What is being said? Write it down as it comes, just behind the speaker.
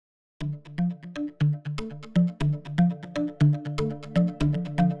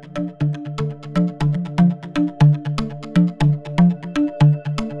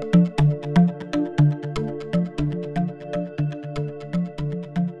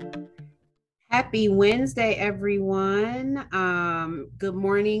Happy Wednesday, everyone. Good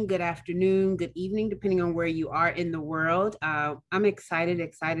morning, good afternoon, good evening, depending on where you are in the world. I'm excited,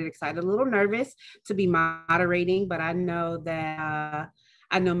 a little nervous to be moderating, but I know that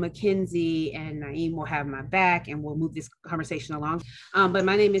I know Mackenzie and Naeem will have my back and we'll move this conversation along. But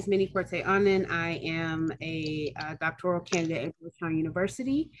my name is Minnie Annan. I am a doctoral candidate at Georgetown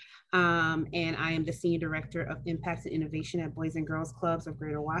University. And I am the Senior Director of Impact and Innovation at Boys and Girls Clubs of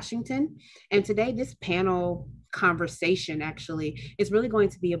Greater Washington. And today, this panel conversation actually is really going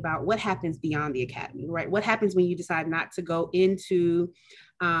to be about what happens beyond the academy, right? What happens when you decide not to go into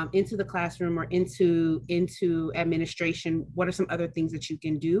the classroom or into administration? What are some other things that you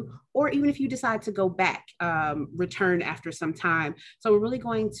can do? Or even if you decide to go back, return after some time. So we're really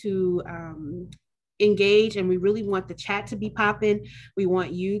going to engage, and we really want the chat to be popping. We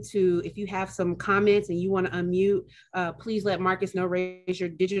want you to, if you have some comments and you want to unmute, please let Marcus know, raise your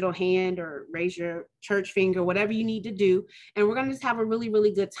digital hand or raise your church finger, whatever you need to do. And we're going to just have a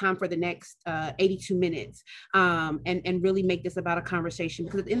really good time for the next 82 minutes, and really make this about a conversation,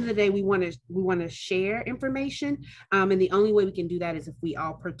 because at the end of the day, we want to share information. And the only way we can do that is if we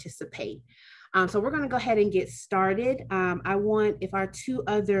all participate. So we're going to go ahead and get started. I want, if our two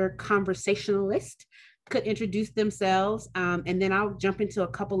other conversationalists could introduce themselves, and then I'll jump into a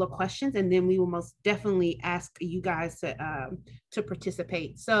couple of questions, and then we will most definitely ask you guys to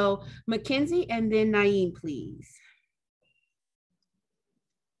participate. So Mackenzie and then Naeem, please.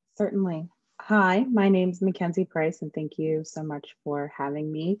 Certainly. Hi, my name's Mackenzie Price, and thank you so much for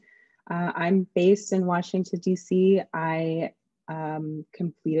having me. I'm based in Washington, D.C. I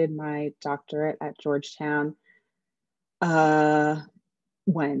completed my doctorate at Georgetown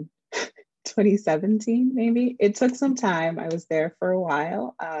when 2017, maybe. It took some time. I was there for a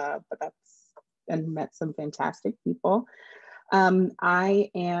while, and met some fantastic people. I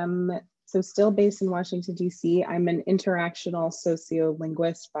am still based in Washington, D.C. I'm an interactional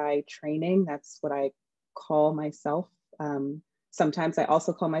sociolinguist by training. That's what I call myself. Sometimes I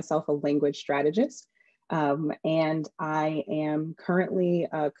also call myself a language strategist. And I am currently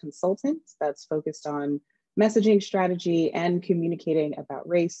a consultant that's focused on messaging strategy and communicating about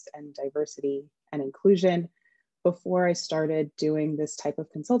race and diversity and inclusion. Before I started doing this type of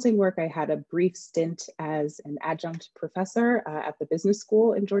consulting work, I had a brief stint as an adjunct professor at the business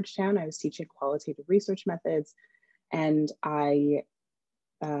school in Georgetown. I was teaching qualitative research methods. And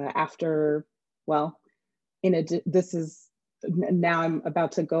now I'm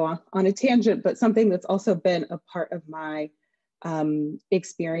about to go on a tangent, but something that's also been a part of my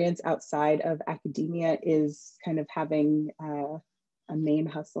experience outside of academia is kind of having a main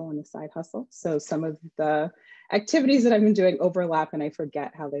hustle and a side hustle. So some of the activities that I've been doing overlap, and I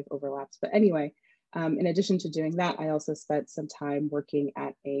forget how they've overlapped. But anyway, in addition to doing that, I also spent some time working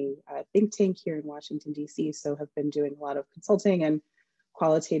at a think tank here in Washington, D.C. So have been doing a lot of consulting and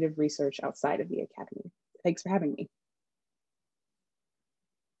qualitative research outside of the academy. Thanks for having me.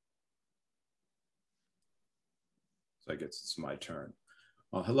 So I guess it's my turn.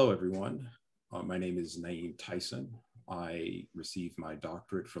 Hello, everyone. My name is Naeem Tyson. I received my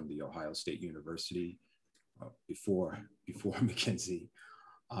doctorate from the Ohio State University before Mackenzie,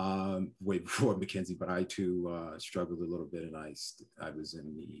 way before Mackenzie, but I too struggled a little bit, and I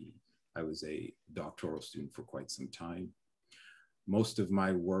was a doctoral student for quite some time. Most of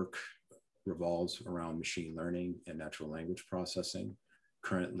my work revolves around machine learning and natural language processing.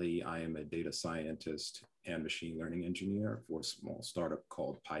 Currently, I am a data scientist and machine learning engineer for a small startup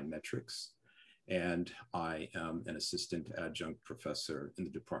called pymetrics. And I am an assistant adjunct professor in the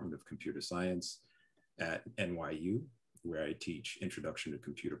Department of Computer Science at NYU, where I teach Introduction to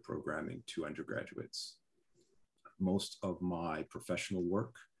Computer Programming to undergraduates. Most of my professional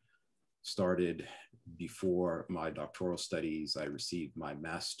work started before my doctoral studies. I received my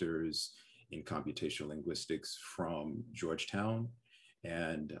master's in computational linguistics from Georgetown.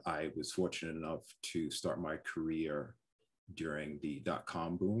 And I was fortunate enough to start my career during the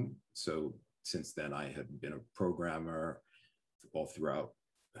 .com boom. So since then, I had been a programmer all throughout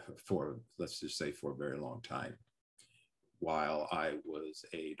let's just say for a very long time. While I was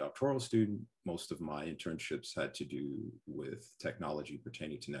a doctoral student, most of my internships had to do with technology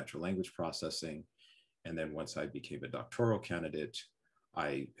pertaining to natural language processing. And then once I became a doctoral candidate,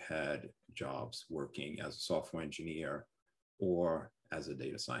 I had jobs working as a software engineer or as a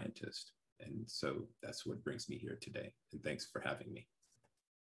data scientist. And so that's what brings me here today. And thanks for having me.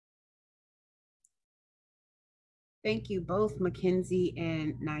 Thank you both, Mackenzie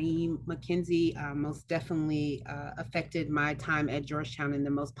and Naeem. Mackenzie most definitely affected my time at Georgetown in the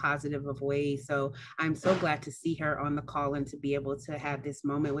most positive of ways. So I'm so glad to see her on the call and to be able to have this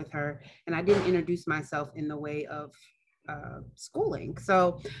moment with her. And I didn't introduce myself in the way of schooling.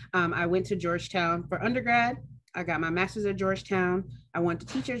 So I went to Georgetown for undergrad. I got my master's at Georgetown. I went to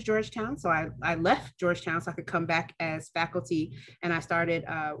teach at Georgetown. So I left Georgetown so I could come back as faculty. And I started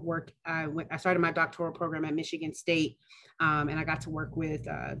I started my doctoral program at Michigan State. And I got to work with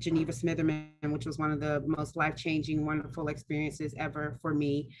Geneva Smitherman, which was one of the most life-changing, wonderful experiences ever for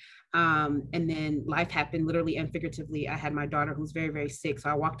me. And then life happened literally and figuratively. I had my daughter who's very, very sick. So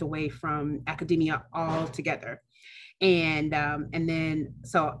I walked away from academia altogether. And then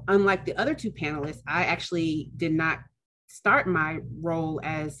so unlike the other two panelists, I actually did not start my role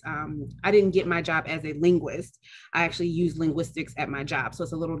as I didn't get my job as a linguist. I actually used linguistics at my job, so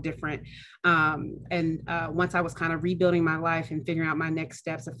it's a little different. And once I was kind of rebuilding my life and figuring out my next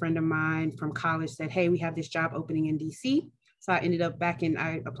steps, a friend of mine from college said, "Hey, we have this job opening in DC." So I ended up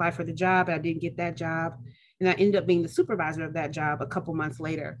I applied for the job, but I didn't get that job. And I ended up being the supervisor of that job a couple months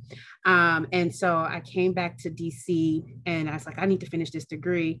later. And so I came back to DC and I was like, I need to finish this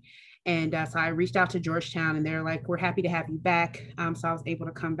degree. And so I reached out to Georgetown and they're like, we're happy to have you back. So I was able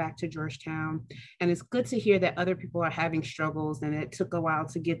to come back to Georgetown. And it's good to hear that other people are having struggles and it took a while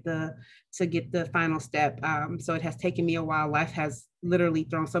to get the final step. So it has taken me a while. Life has literally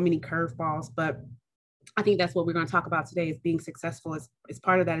thrown so many curveballs, but I think that's what we're going to talk about today is being successful. As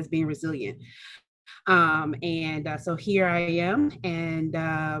part of that is being resilient. So here I am, and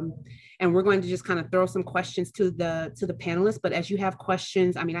we're going to just kind of throw some questions to the panelists. But as you have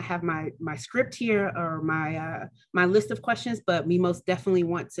questions, I mean, I have my script here or my list of questions, but we most definitely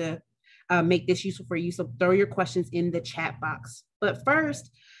want to make this useful for you. So throw your questions in the chat box. But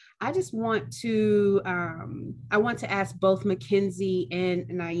first, I just want to ask both Mackenzie and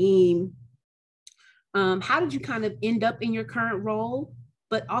Naeem, how did you kind of end up in your current role?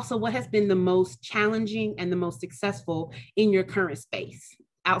 But also what has been the most challenging and the most successful in your current space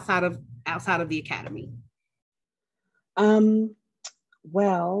outside of the academy?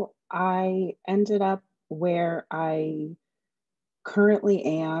 Well, I ended up where I currently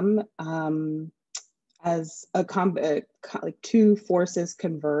am as like two forces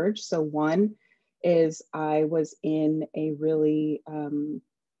converge. So one is I was in a really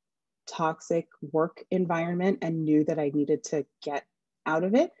toxic work environment and knew that I needed to get out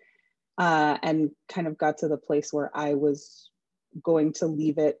of it, and kind of got to the place where I was going to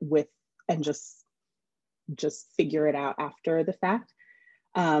leave it with and just figure it out after the fact.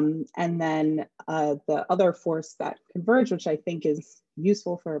 And then the other force that converged, which I think is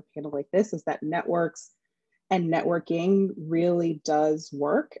useful for a panel like this, is that networks and networking really does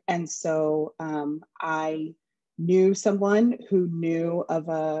work. And so I knew someone who knew of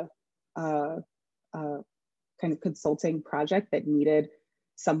a kind of consulting project that needed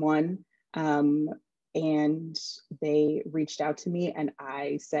someone, and they reached out to me and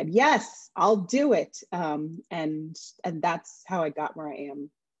I said, yes, I'll do it. And that's how I got where I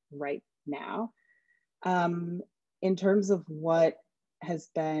am right now. In terms of what has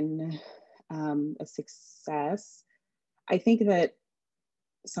been a success, I think that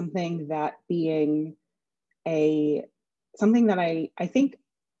something that I think,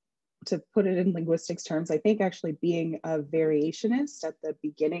 to put it in linguistics terms, I think actually being a variationist at the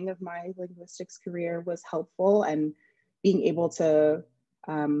beginning of my linguistics career was helpful, and being able to,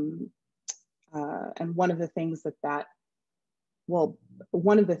 and one of the things that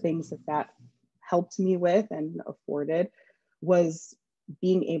helped me with and afforded was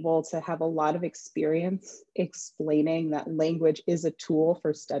being able to have a lot of experience explaining that language is a tool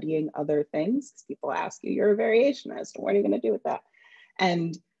for studying other things. People ask you, you're a variationist, what are you going to do with that?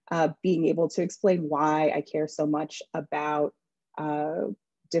 And being able to explain why I care so much about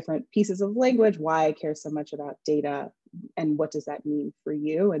different pieces of language, why I care so much about data, and what does that mean for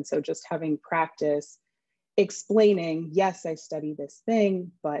you? And so just having practice explaining, yes, I study this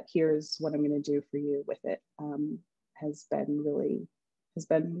thing, but here's what I'm going to do for you with it, has been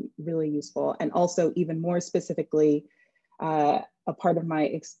really useful. And also, even more specifically, a part of my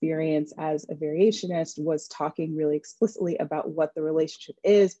experience as a variationist was talking really explicitly about what the relationship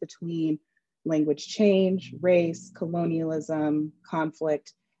is between language change, race, colonialism,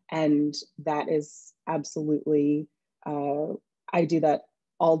 conflict, and that is absolutely, I do that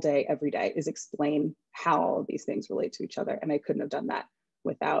all day, every day, is explain how all of these things relate to each other. And I couldn't have done that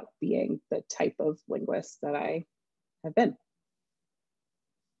without being the type of linguist that I have been.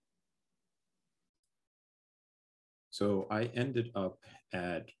 So I ended up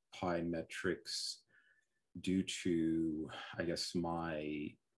at pymetrics due to, I guess,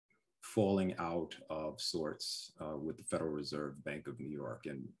 my falling out of sorts with the Federal Reserve Bank of New York.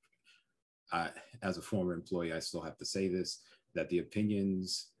 And as a former employee, I still have to say this, that the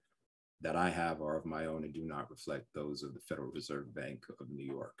opinions that I have are of my own and do not reflect those of the Federal Reserve Bank of New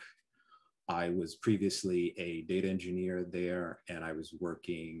York. I was previously a data engineer there, and I was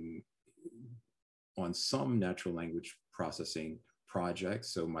working on some natural language processing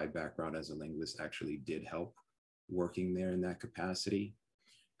projects. So my background as a linguist actually did help working there in that capacity.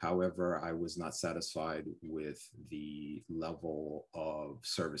 However, I was not satisfied with the level of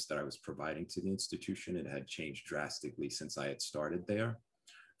service that I was providing to the institution. It had changed drastically since I had started there,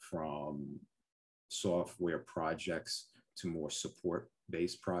 from software projects to more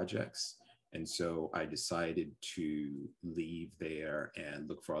support-based projects. And so I decided to leave there and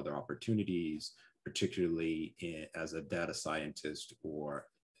look for other opportunities, particularly as a data scientist or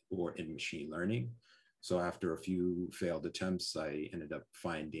in machine learning. So after a few failed attempts, I ended up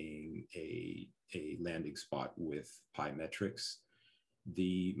finding a landing spot with pymetrics.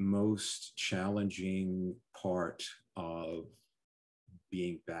 The most challenging part of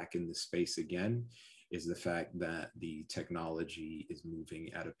being back in the space again is the fact that the technology is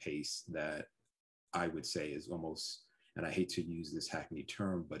moving at a pace that I would say is almost, and I hate to use this hackneyed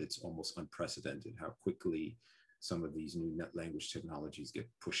term, but it's almost unprecedented how quickly some of these new language technologies get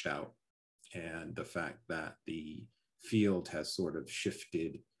pushed out. And the fact that the field has sort of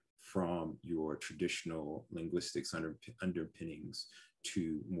shifted from your traditional linguistics underpinnings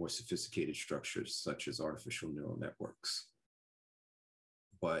to more sophisticated structures such as artificial neural networks.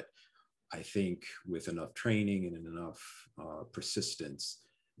 But I think with enough training and enough persistence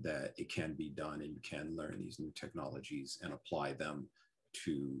that it can be done, and you can learn these new technologies and apply them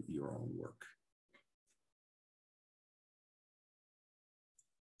to your own work.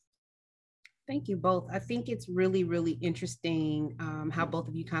 Thank you both. I think it's really, really interesting how both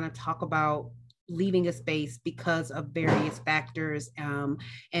of you kind of talk about leaving a space because of various factors and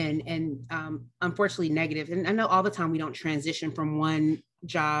unfortunately negative. And I know all the time we don't transition from one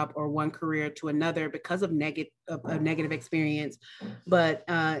job or one career to another because of negative experience, but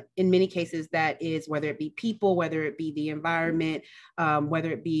in many cases that is, whether it be people, whether it be the environment,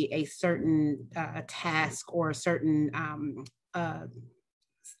 whether it be a certain task or a certain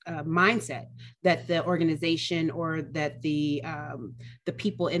mindset that the organization or that the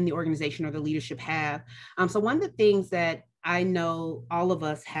people in the organization or the leadership have. So one of the things that I know all of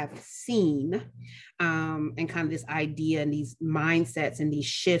us have seen, and kind of this idea and these mindsets and these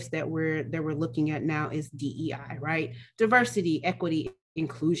shifts that we're looking at now is DEI, right? Diversity, equity,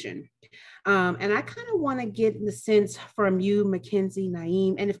 inclusion. And I kind of want to get the sense from you, Mackenzie,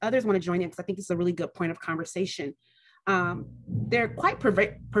 Naeem, and if others want to join in, because I think it's a really good point of conversation. They're quite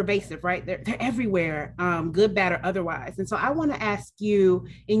pervasive, right? They're everywhere, good, bad, or otherwise. And so I want to ask you,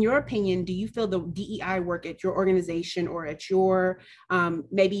 in your opinion, do you feel the DEI work at your organization or at your,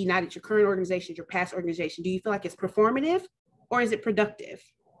 maybe not at your current organization, your past organization, do you feel like it's performative or is it productive?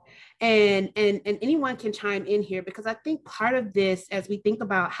 And anyone can chime in here, because I think part of this, as we think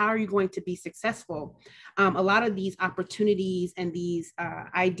about how are you going to be successful, a lot of these opportunities and these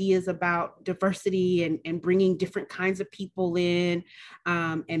ideas about diversity and bringing different kinds of people in,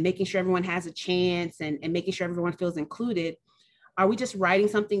 and making sure everyone has a chance and making sure everyone feels included. Are we just writing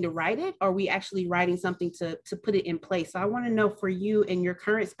something to write it? Or are we actually writing something to put it in place? So I want to know, for you in your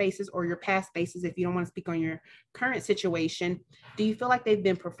current spaces or your past spaces, if you don't want to speak on your current situation, do you feel like they've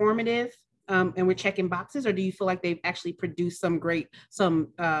been performative and we're checking boxes, or do you feel like they've actually produced some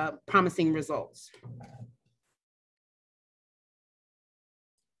promising results?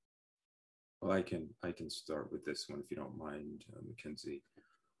 Well, I can start with this one if you don't mind, Mackenzie.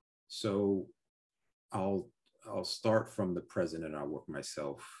 So I'll start from the present and I'll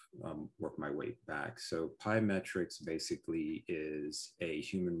work my way back. So pymetrics basically is a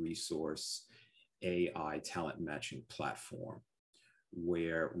human resource AI talent matching platform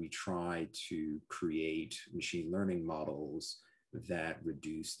where we try to create machine learning models that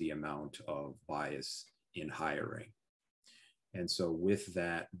reduce the amount of bias in hiring. And so with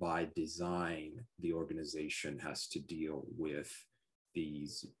that, by design, the organization has to deal with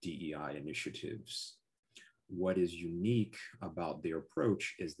these DEI initiatives. What is unique about their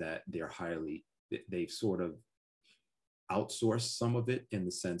approach is that they've sort of outsourced some of it, in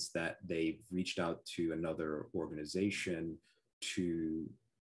the sense that they've reached out to another organization to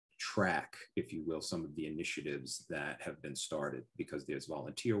track, if you will, some of the initiatives that have been started, because there's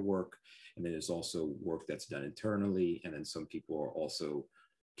volunteer work, and then there's also work that's done internally, and then some people are also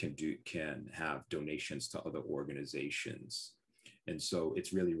can have donations to other organizations. And so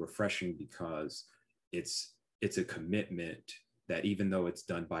it's really refreshing, because it's a commitment that even though it's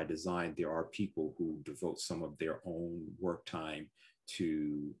done by design, there are people who devote some of their own work time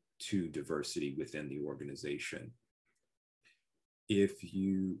to diversity within the organization. If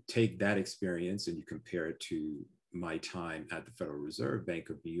you take that experience and you compare it to my time at the Federal Reserve Bank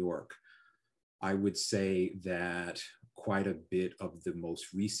of New York, I would say that quite a bit of the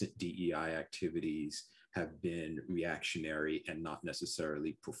most recent DEI activities have been reactionary and not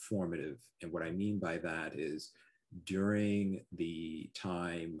necessarily performative. And what I mean by that is during the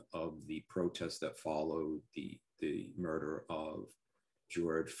time of the protests that followed the murder of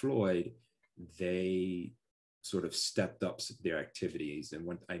George Floyd, they sort of stepped up their activities. And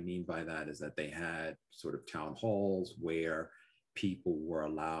what I mean by that is that they had sort of town halls where people were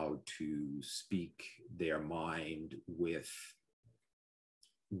allowed to speak their mind with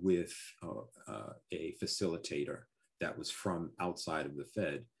a facilitator that was from outside of the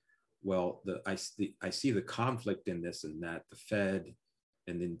Fed. Well, I see the conflict in this, and that the Fed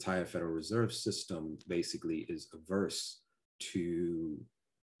and the entire Federal Reserve System basically is averse to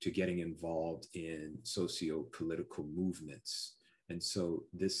getting involved in socio-political movements. And so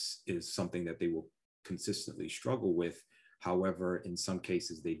this is something that they will consistently struggle with. However, in some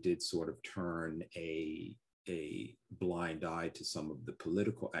cases, they did sort of turn a blind eye to some of the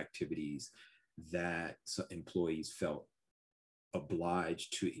political activities that employees felt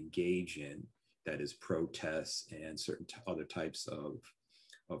obliged to engage in, that is protests and certain other types of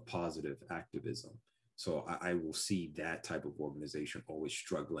positive activism. So I will see that type of organization always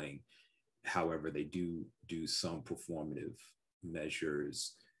struggling. However, they do some performative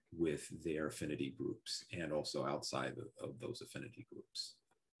measures with their affinity groups and also outside of those affinity groups.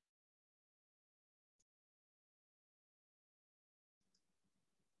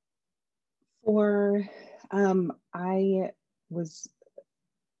 I was,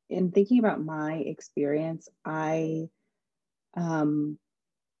 in thinking about my experience, I've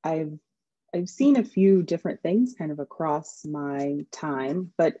seen a few different things kind of across my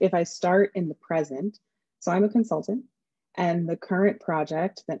time, but if I start in the present, so I'm a consultant, and the current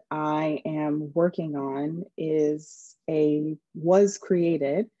project that I am working on was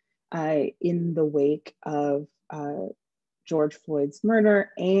created in the wake of George Floyd's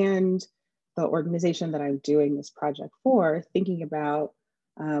murder, and the organization that I'm doing this project for, thinking about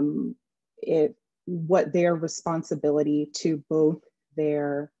what their responsibility to both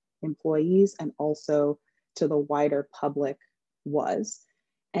their employees and also to the wider public was.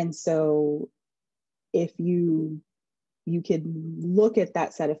 And so if you can look at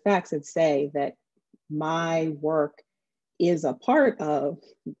that set of facts and say that my work is a part of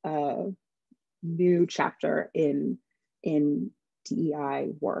a new chapter in DEI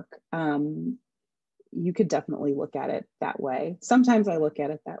work, you could definitely look at it that way. Sometimes I look at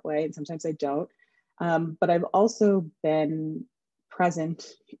it that way and sometimes I don't. But I've also been present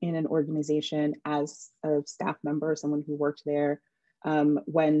in an organization as a staff member, someone who worked there,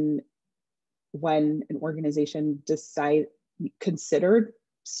 when an organization considered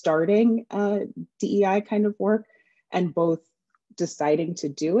starting DEI kind of work, and both deciding to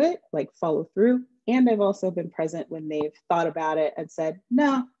do it, like follow through. And I've also been present when they've thought about it and said,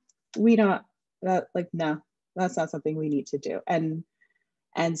 no, we don't, no, that's not something we need to do. And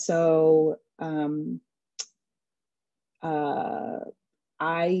so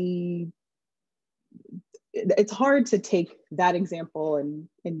it's hard to take that example and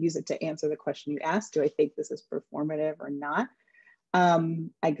use it to answer the question you asked. Do I think this is performative or not?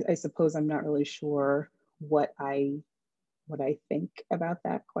 I suppose I'm not really sure what I think about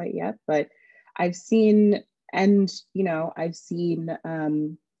that quite yet, but I've seen,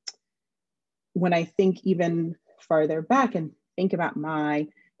 when I think even farther back and think about my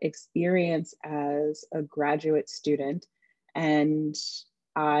experience as a graduate student, and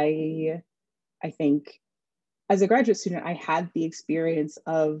I think as a graduate student, I had the experience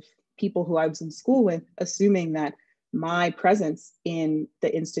of people who I was in school with assuming that my presence in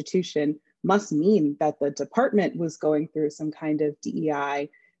the institution must mean that the department was going through some kind of DEI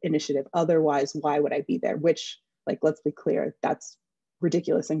initiative. Otherwise, why would I be there? Which, like, let's be clear, that's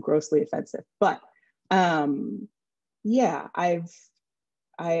ridiculous and grossly offensive. But yeah,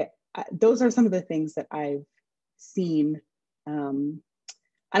 those are some of the things that I've seen.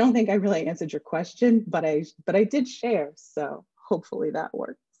 I don't think I really answered your question, but I did share, so hopefully that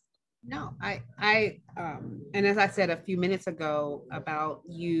works. No, and as I said a few minutes ago about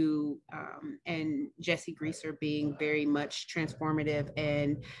you and Jesse Greaser being very much transformative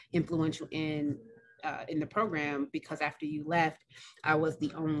and influential in the program, because after you left, I was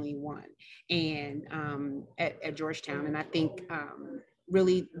the only one, and at Georgetown, and I think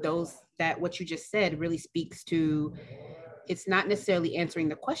really what you just said really speaks to, it's not necessarily answering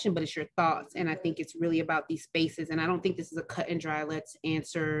the question, but it's your thoughts. And I think it's really about these spaces. And I don't think this is a cut and dry, let's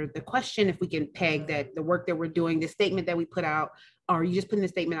answer the question. If we can peg that the work that we're doing, the statement that we put out, are you just putting the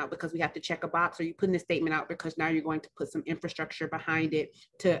statement out because we have to check a box, or are you putting the statement out because now you're going to put some infrastructure behind it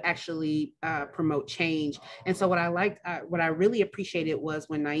to actually promote change? And so what I really appreciated was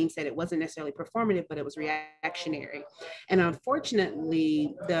when Naeem said it wasn't necessarily performative, but it was reactionary. And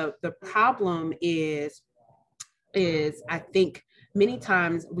unfortunately, the problem is I think many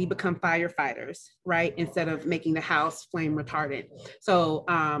times we become firefighters, right? Instead of making the house flame retardant. So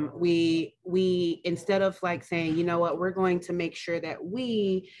we instead of like saying, you know what, we're going to make sure that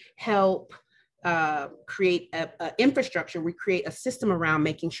we help create a infrastructure, we create a system around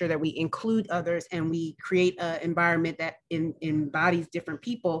making sure that we include others, and we create an environment that embodies different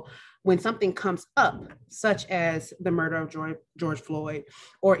people. When something comes up, such as the murder of George Floyd,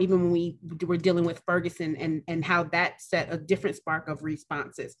 or even when we were dealing with Ferguson and how that set a different spark of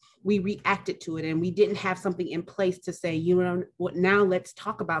responses, we reacted to it, and we didn't have something in place to say, you know what, now let's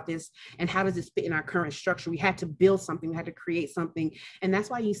talk about this, and how does this fit in our current structure? We had to build something, we had to create something. And that's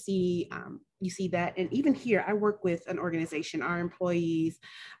why you see that. And even here, I work with an organization, our employees,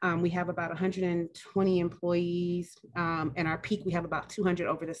 we have about 120 employees, and our peak, we have about 200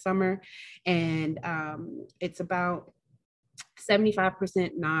 over the summer. And it's about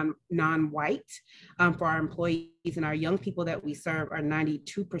 75% non-white for our employees, and our young people that we serve are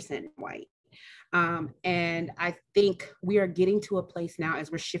 92% white. And I think we are getting to a place now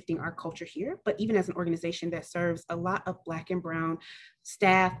as we're shifting our culture here, but even as an organization that serves a lot of Black and Brown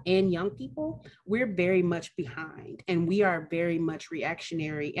staff and young people, we're very much behind, and we are very much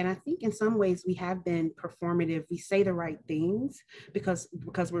reactionary. And I think in some ways we have been performative. We say the right things because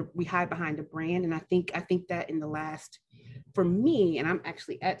we hide behind a brand. And I think that in the last, for me, and I'm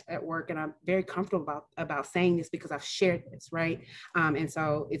actually at work, and I'm very comfortable about saying this because I've shared this, right? And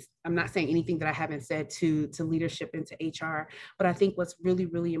so I'm not saying anything that I haven't said to leadership and to HR, but I think what's really,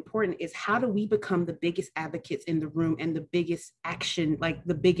 really important is, how do we become the biggest advocates in the room and the biggest action, like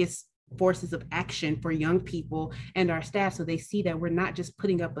the biggest forces of action for young people and our staff, so they see that we're not just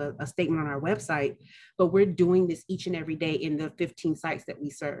putting up a statement on our website, but we're doing this each and every day in the 15 sites that we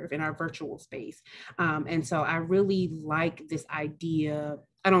serve in our virtual space. And so I really like this idea.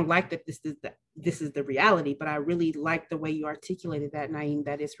 I don't like that this is the reality, but I really like the way you articulated that, Naeem,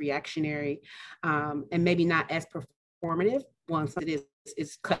 that it's reactionary, and maybe not as performative. Once it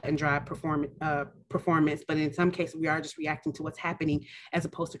is cut and dry performance, but in some cases we are just reacting to what's happening, as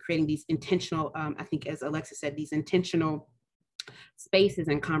opposed to creating these intentional, I think as Alexa said, these intentional spaces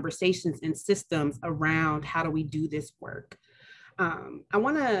and conversations and systems around how do we do this work.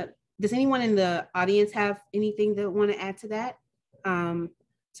 Does anyone in the audience have anything that want to add to that, to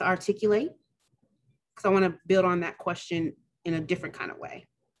articulate? Because I want to build on that question in a different kind of way.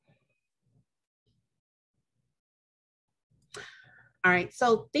 All right,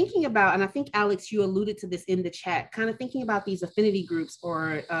 so thinking about, and I think Alex, you alluded to this in the chat, kind of thinking about these affinity groups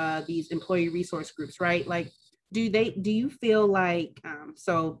or these employee resource groups, right? Like, do you feel like,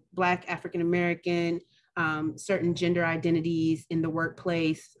 so Black, African-American, certain gender identities in the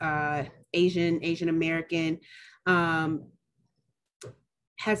workplace, Asian American, has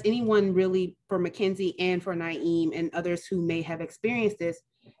anyone really, for Mackenzie and for Naeem and others who may have experienced this,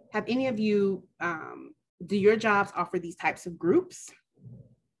 have any of you, do your jobs offer these types of groups?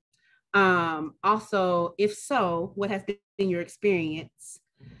 Also, if so, what has been your experience?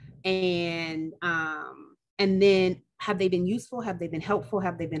 And then, have they been useful? Have they been helpful?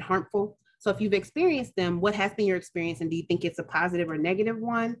 Have they been harmful? So if you've experienced them, what has been your experience, and do you think it's a positive or negative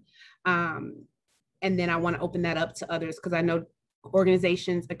one? And then I want to open that up to others, because I know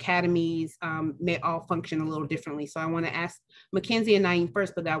organizations, academies may all function a little differently. So I want to ask Mackenzie and Naeem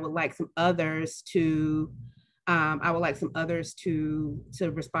first, but I would like some others to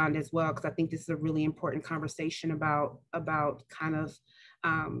respond as well, because I think this is a really important conversation about kind of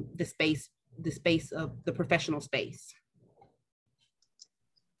the space of the professional space.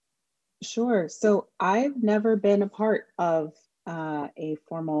 Sure. So I've never been a part of a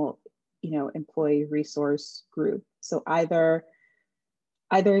formal, employee resource group. So either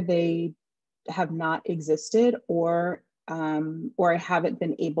they have not existed, or I haven't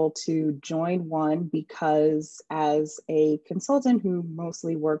been able to join one, because as a consultant who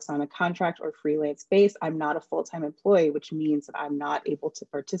mostly works on a contract or freelance base, I'm not a full-time employee, which means that I'm not able to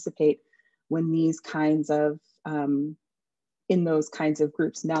participate when these kinds of, in those kinds of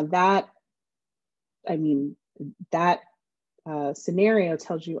groups. Now that scenario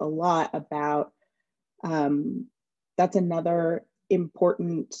tells you a lot about, that's another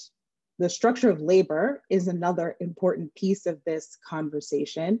important, the structure of labor is another important piece of this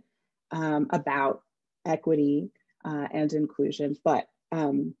conversation about equity and inclusion. But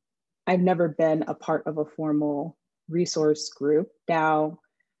I've never been a part of a formal resource group. Now,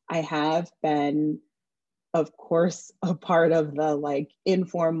 I have been, of course, a part of the like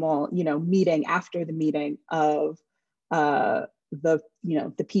informal, meeting after the meeting of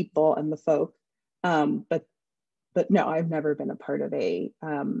the people and the folk. But no, I've never been a part of a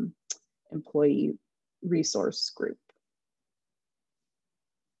employee resource group.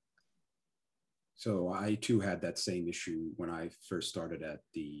 So I too had that same issue when I first started at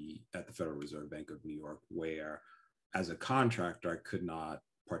the Federal Reserve Bank of New York, where as a contractor, I could not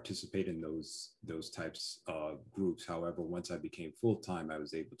participate in those types of groups. However, once I became full-time, I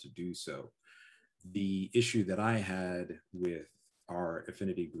was able to do so. The issue that I had with our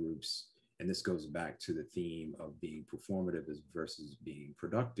affinity groups, and this goes back to the theme of being performative versus being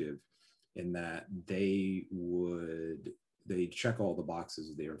productive, in that they check all the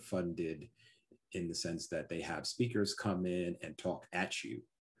boxes. They are funded in the sense that they have speakers come in and talk at you,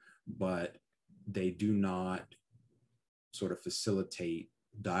 but they do not sort of facilitate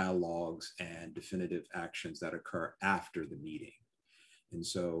dialogues and definitive actions that occur after the meeting. And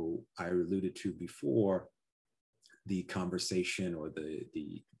so I alluded to before the conversation or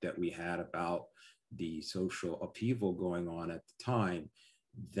that we had about the social upheaval going on at the time.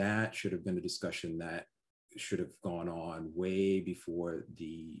 That should have been a discussion that should have gone on way before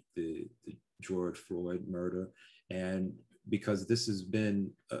the George Floyd murder. And because this has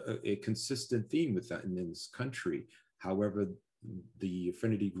been a consistent theme with that in this country. However, the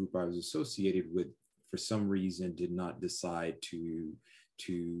affinity group I was associated with, for some reason, did not decide to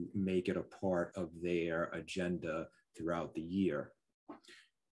make it a part of their agenda throughout the year.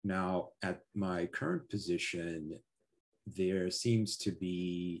 Now, at my current position, there seems to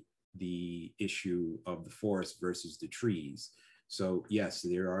be the issue of the forest versus the trees. So yes,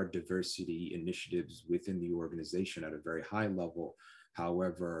 there are diversity initiatives within the organization at a very high level.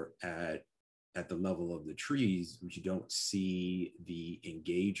 However, at the level of the trees, you don't see the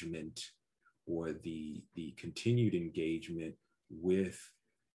engagement or the continued engagement with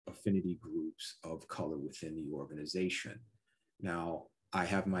affinity groups of color within the organization. Now, I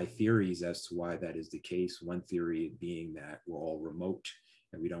have my theories as to why that is the case. One theory being that we're all remote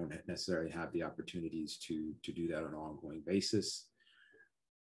and we don't necessarily have the opportunities to do that on an ongoing basis.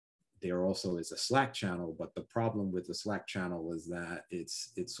 There also is a Slack channel, but the problem with the Slack channel is that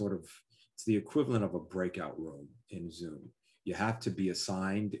it's the equivalent of a breakout room in Zoom. You have to be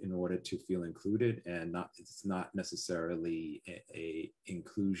assigned in order to feel included, and it's not necessarily a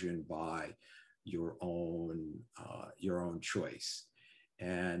inclusion by your own choice.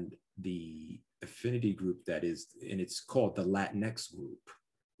 And the affinity group that is, and it's called the Latinx group.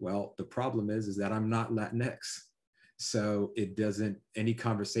 Well, the problem is that I'm not Latinx. So any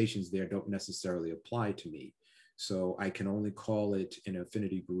conversations there don't necessarily apply to me. So I can only call it an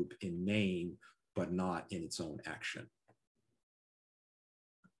affinity group in name, but not in its own action.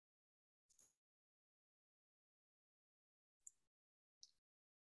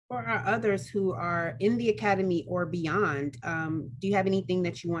 For our others who are in the academy or beyond, do you have anything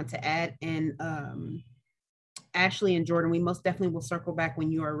that you want to add? And Ashley and Jordan, we most definitely will circle back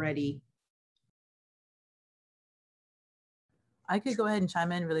when you are ready. I could go ahead and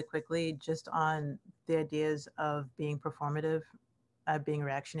chime in really quickly just on the ideas of being performative, being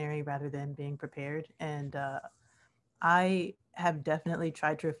reactionary rather than being prepared. And I have definitely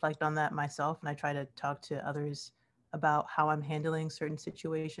tried to reflect on that myself, and I try to talk to others about how I'm handling certain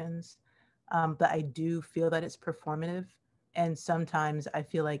situations. But I do feel that it's performative. And sometimes I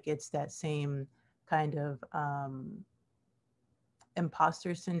feel like it's that same kind of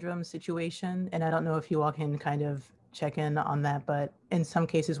imposter syndrome situation. And I don't know if you all can kind of check in on that, but in some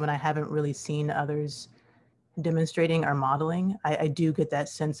cases when I haven't really seen others demonstrating or modeling, I do get that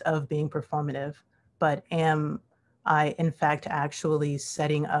sense of being performative. But am I in fact actually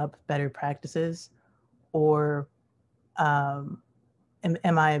setting up better practices, or am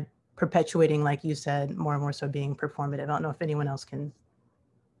I perpetuating, like you said, more and more so being performative? I don't know if anyone else can.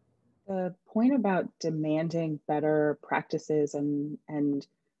 The point about demanding better practices and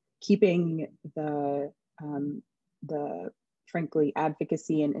keeping the frankly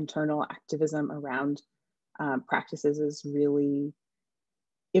advocacy and internal activism around practices is really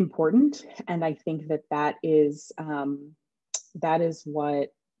important, and I think that is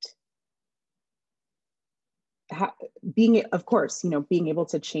what being able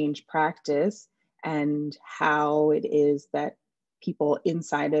to change practice and how it is that people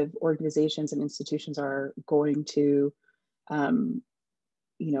inside of organizations and institutions are going to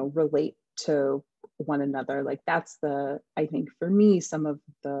relate to one another. Like that's I think for me,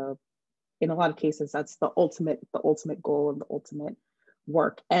 in a lot of cases, that's the ultimate goal and the ultimate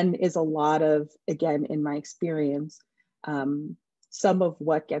work, and is a lot of, again, in my experience, some of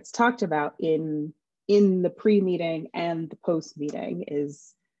what gets talked about in the pre-meeting and the post-meeting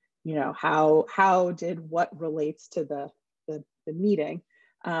is, how did what relates to the meeting,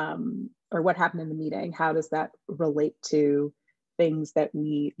 or what happened in the meeting, how does that relate to things that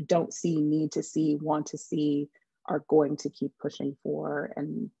we don't see, need to see, want to see, are going to keep pushing for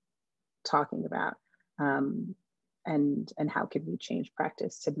and talking about, and how can we change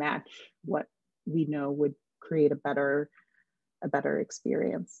practice to match what we know would create a better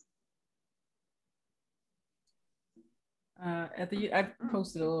experience. I've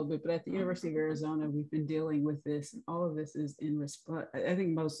posted a little bit, but at the University of Arizona, we've been dealing with this, and all of this is in response. I think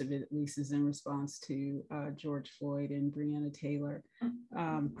most of it, at least, is in response to George Floyd and Breonna Taylor,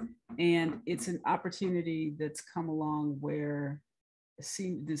 and it's an opportunity that's come along where the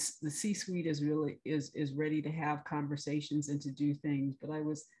C-suite is ready to have conversations and to do things. But I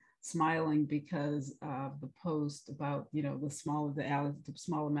was smiling because of the post about the small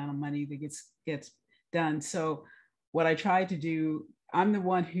amount of money that gets done. So what I tried to do, I'm the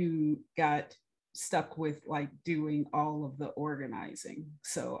one who got stuck with like doing all of the organizing.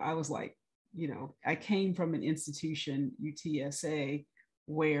 So I was like, I came from an institution, UTSA,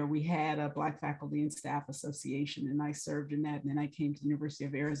 where we had a Black Faculty and Staff Association, and I served in that. And then I came to the University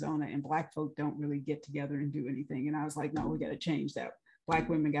of Arizona, and Black folk don't really get together and do anything. And I was like, no, we got to change that. Black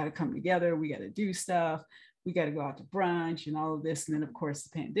women got to come together. We got to do stuff. We got to go out to brunch and all of this. And then, of course, the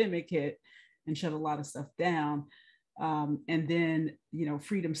pandemic hit and shut a lot of stuff down. And then,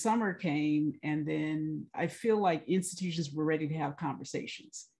 Freedom Summer came, and then I feel like institutions were ready to have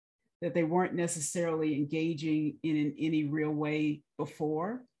conversations, that they weren't necessarily engaging in any real way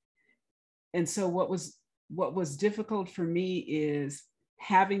before. And so what was difficult for me is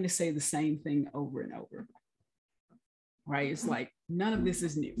having to say the same thing over and over, right? It's like, none of this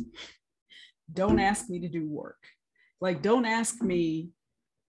is new. Don't ask me to do work. Like, don't ask me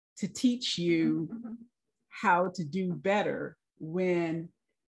to teach you how to do better when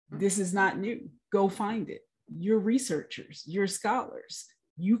this is not new. Go find it. You're researchers, you're scholars.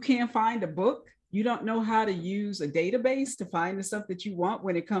 You can't find a book. You don't know how to use a database to find the stuff that you want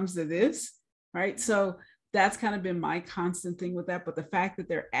when it comes to this, right? So that's kind of been my constant thing with that. But the fact that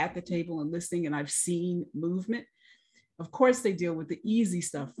they're at the table and listening, and I've seen movement, of course they deal with the easy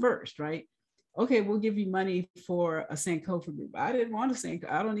stuff first, right? Okay, we'll give you money for a Sankofa group. I didn't want a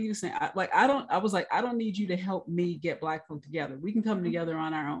Sankofa. I don't need a Sankofa. I don't need you to help me get Black folk together. We can come together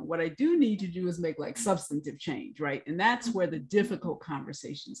on our own. What I do need to do is make like substantive change, right? And that's where the difficult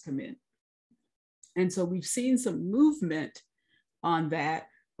conversations come in. And so we've seen some movement on that,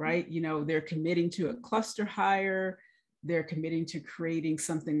 right? They're committing to a cluster hire. They're committing to creating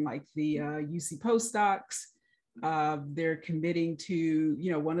something like the UC postdocs. They're committing to,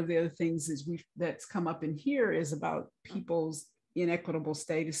 one of the other things is that's come up in here is about people's inequitable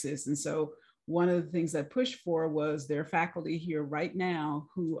statuses. And so one of the things I pushed for was there are faculty here right now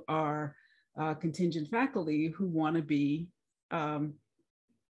who are contingent faculty who want to be tenure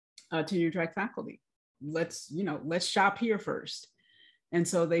track faculty. Let's shop here first. And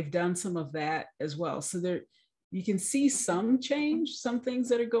so they've done some of that as well. So you can see some change, some things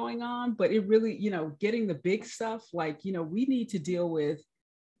that are going on, but it really, getting the big stuff, like, we need to deal with,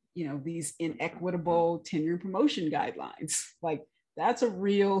 these inequitable tenure and promotion guidelines. Like, that's a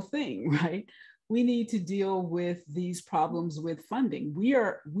real thing, right? We need to deal with these problems with funding. We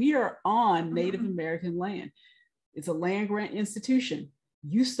are on Native American land. It's a land grant institution.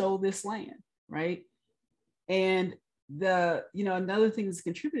 You stole this land, right? And another thing that's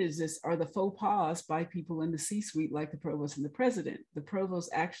contributed to this are the faux pas by people in the C-suite, like the provost and the president. The provost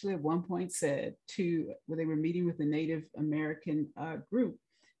actually at one point said when they were meeting with the Native American group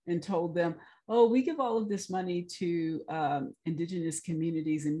and told them, oh, we give all of this money to indigenous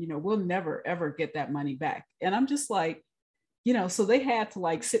communities and, we'll never, ever get that money back. And I'm just like, so they had to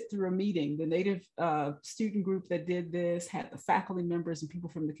like sit through a meeting. The Native student group that did this had the faculty members and people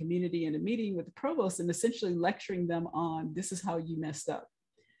from the community in a meeting with the provost and essentially lecturing them on, this is how you messed up.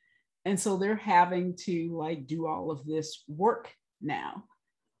 And so they're having to like do all of this work now.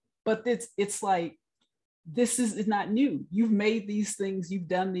 But it's like, this is not new. You've made these things, you've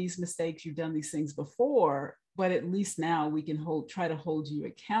done these mistakes, you've done these things before, but at least now we can try to hold you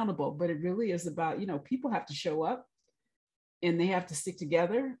accountable. But it really is about, people have to show up. And they have to stick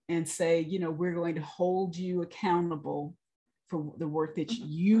together and say, we're going to hold you accountable for the work that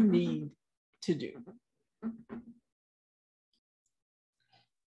you need to do.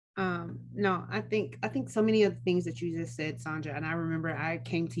 No, I think so many of the things that you just said, Sandra, and I remember I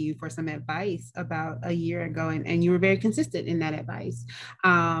came to you for some advice about a year ago, and you were very consistent in that advice.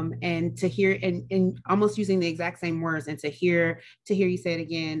 And to hear and almost using the exact same words, and to hear you say it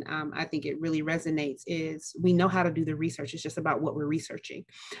again, I think it really resonates. Is we know how to do the research. It's just about what we're researching,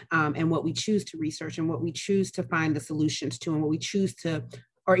 and what we choose to research, and what we choose to find the solutions to, and what we choose to,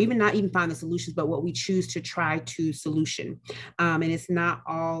 or even not even find the solutions, but what we choose to try to solution. And it's not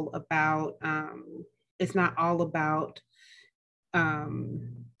all about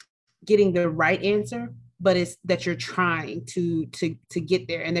um, getting the right answer, but it's that you're trying to get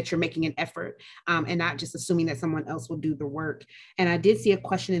there, and that you're making an effort, and not just assuming that someone else will do the work. And I did see a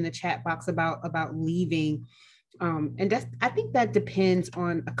question in the chat box about leaving, and that's, I think that depends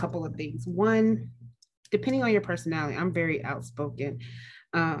on a couple of things. One, depending on your personality, I'm very outspoken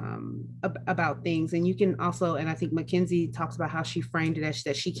about things. And you can also, and I think Mackenzie talks about how she framed it as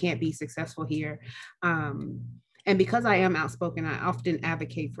that she can't be successful here. And because I am outspoken, I often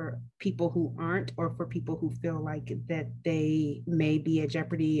advocate for people who aren't, or for people who feel like that they may be at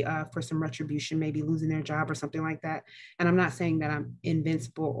jeopardy for some retribution, maybe losing their job or something like that. And I'm not saying that I'm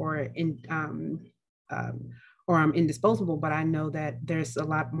invincible or I'm indisposable, but I know that there's a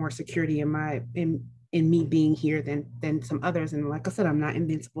lot more security in me being here than some others. And like I said, I'm not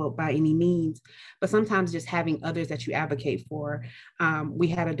invincible by any means, but sometimes just having others that you advocate for. We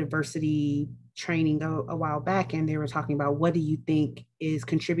had a diversity training a while back, and they were talking about, what do you think is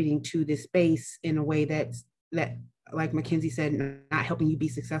contributing to this space in a way that, like Mackenzie said, not helping you be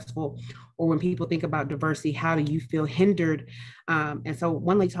successful? Or when people think about diversity, how do you feel hindered? And so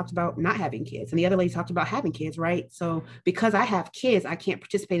one lady talked about not having kids, and the other lady talked about having kids, right? So because I have kids, I can't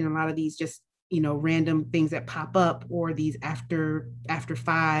participate in a lot of these just random things that pop up, or these after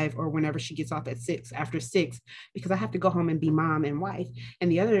 5, or whenever she gets off at 6, after 6, because I have to go home and be mom and wife. And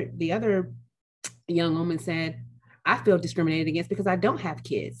the other young woman said, I feel discriminated against because I don't have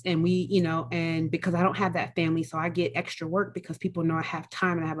kids, and and because I don't have that family, so I get extra work because people know I have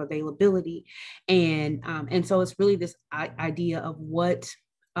time and I have availability. And so it's really this idea of what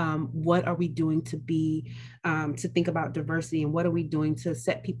are we doing to think about diversity, and what are we doing to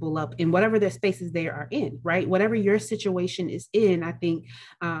set people up in whatever their spaces they are in, right? Whatever your situation is in, I think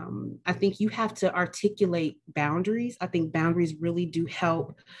you have to articulate boundaries. I think boundaries really do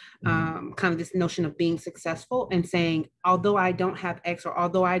help kind of this notion of being successful, and saying, although I don't have X, or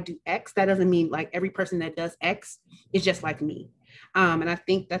although I do X, that doesn't mean like every person that does X is just like me. And I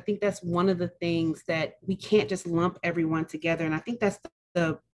think that's one of the things, that we can't just lump everyone together. And I think that's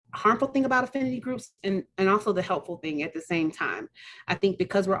the harmful thing about affinity groups, and also the helpful thing at the same time. I think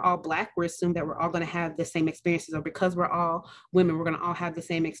because we're all Black, we're assumed that we're all going to have the same experiences, or because we're all women, we're going to all have the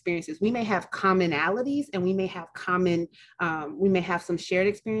same experiences. We may have commonalities, and we may have some shared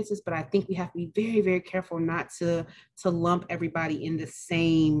experiences, but I think we have to be very, very careful not to lump everybody in the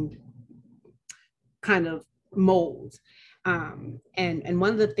same kind of mold. And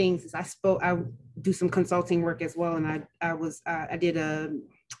one of the things is, I do some consulting work as well, and I did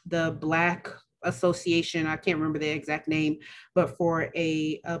the Black Association, I can't remember the exact name, but for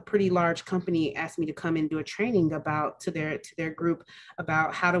a pretty large company, asked me to come and do a training to their group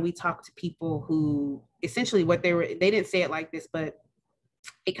about how do we talk to people who essentially they didn't say it like this, but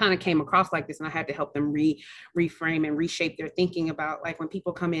it kind of came across like this, and I had to help them reframe and reshape their thinking about, like, when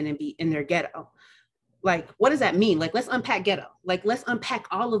people come in and be in their ghetto. Like, what does that mean? Like, let's unpack ghetto. Like, let's unpack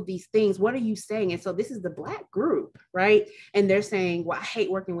all of these things. What are you saying? And so this is the Black group, right? And they're saying, well, I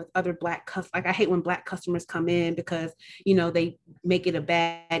hate working with other I hate when Black customers come in because, they make it a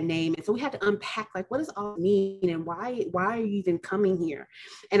bad name. And so we had to unpack, like, what does all mean, and why are you even coming here?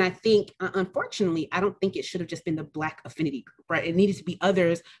 And I think, unfortunately, I don't think it should have just been the Black affinity group, right? It needed to be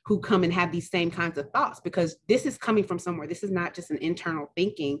others who come and have these same kinds of thoughts, because this is coming from somewhere. This is not just an internal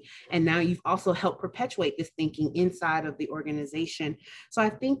thinking. And now you've also helped perpetuate this thinking inside of the organization. So I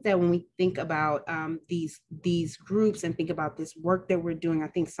think that when we think about these groups and think about this work that we're doing, I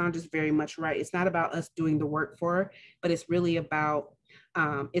think Sandra's very much right. It's not about us doing the work for her, but it's really about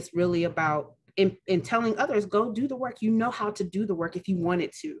in telling others, go do the work. You know how to do the work if you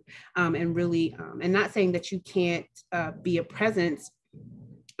wanted to, and really, and not saying that you can't be a presence,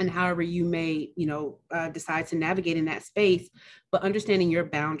 and however you may, decide to navigate in that space, but understanding your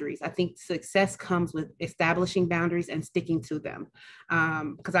boundaries. I think success comes with establishing boundaries and sticking to them,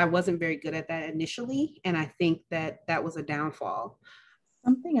 because I wasn't very good at that initially, and I think that was a downfall.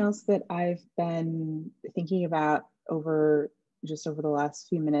 Something else that I've been thinking about over the last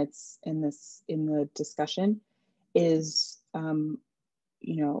few minutes in the discussion is,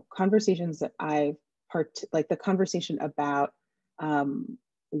 conversations that like the conversation about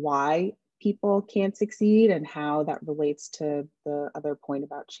why people can't succeed and how that relates to the other point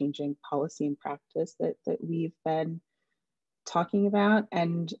about changing policy and practice that we've been talking about.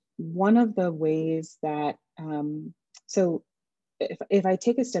 And one of the ways that, so if I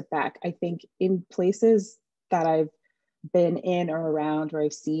take a step back, I think in places that I've been in or around where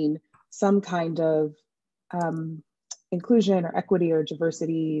I've seen some kind of inclusion or equity or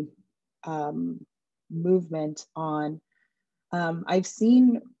diversity movement on, I've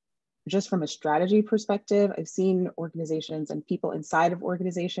seen, just from a strategy perspective, I've seen organizations and people inside of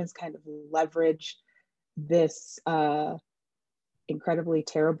organizations kind of leverage this incredibly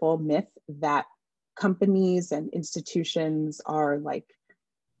terrible myth that companies and institutions are like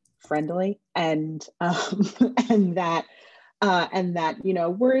friendly and and that you know,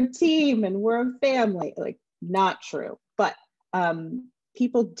 we're a team and we're a family. Like, not true. But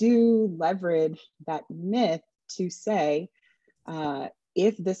people do leverage that myth to say,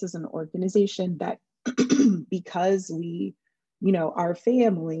 if this is an organization that because we, you know, our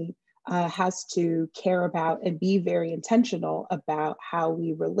family has to care about and be very intentional about how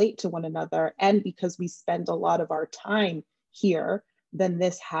we relate to one another, and because we spend a lot of our time here, then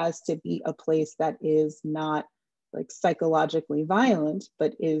this has to be a place that is not like psychologically violent,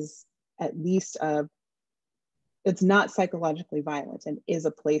 but is at least it's not psychologically violent and is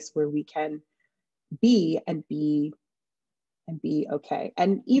a place where we can be okay.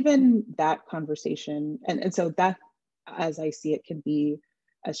 And even that conversation, and so that, as I see it, can be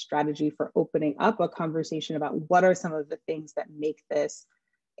a strategy for opening up a conversation about what are some of the things that make this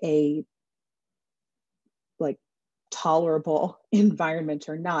a like tolerable environment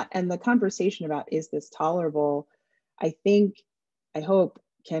or not. And the conversation about, is this tolerable, I think, I hope,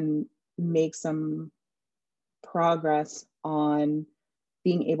 can make some progress on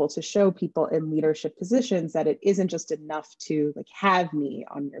being able to show people in leadership positions that it isn't just enough to like have me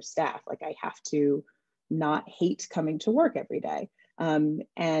on your staff. Like, I have to not hate coming to work every day. And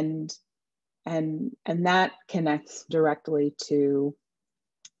that connects directly to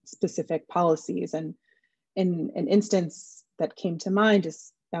specific policies. And in an instance that came to mind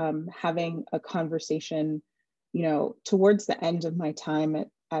is having a conversation, you know, towards the end of my time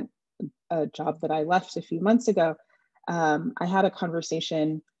at a job that I left a few months ago. I had a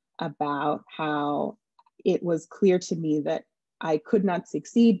conversation about how it was clear to me that I could not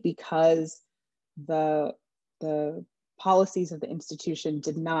succeed because the policies of the institution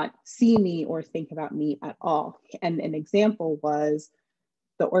did not see me or think about me at all. And an example was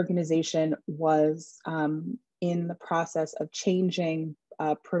the organization was in the process of changing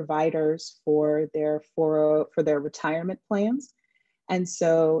providers for their retirement plans. And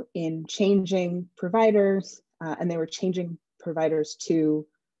so in changing providers, and they were changing providers to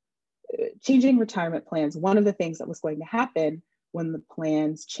changing retirement plans, one of the things that was going to happen when the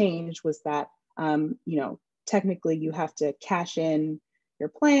plans changed was that, you know, technically you have to cash in your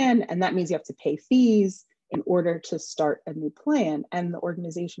plan, and that means you have to pay fees in order to start a new plan. And the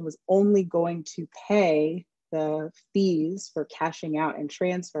organization was only going to pay the fees for cashing out and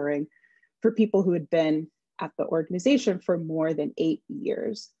transferring for people who had been at the organization for more than 8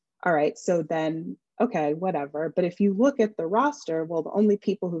 years. All right, so then, okay, whatever. But if you look at the roster, well, the only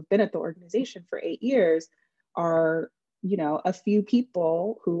people who've been at the organization for 8 years are, you know, a few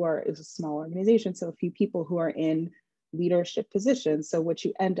people who are, it's a small organization, so a few people who are in leadership positions. So what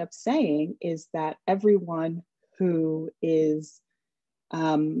you end up saying is that everyone who is,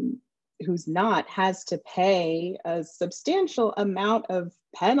 who's not, has to pay a substantial amount of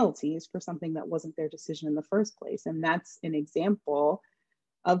penalties for something that wasn't their decision in the first place. And that's an example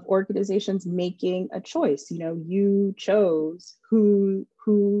of organizations making a choice. You know, you chose who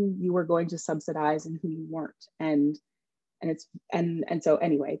you were going to subsidize and who you weren't. And so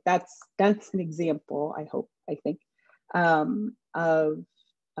anyway, that's an example, I think, of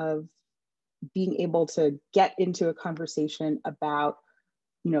being able to get into a conversation about,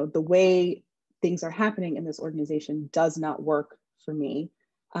 you know, the way things are happening in this organization does not work for me,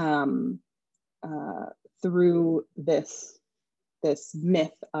 through this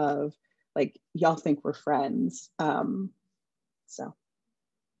myth of like, y'all think we're friends. So.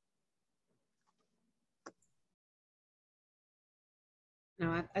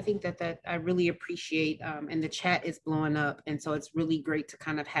 No, I think that I really appreciate, and the chat is blowing up. And so it's really great to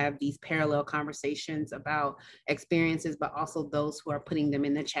kind of have these parallel conversations about experiences, but also those who are putting them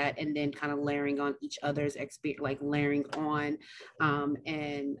in the chat and then kind of layering on each other's experience, like layering on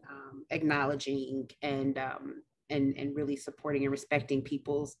and acknowledging and really supporting and respecting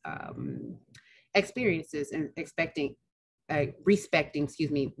people's experiences and respecting,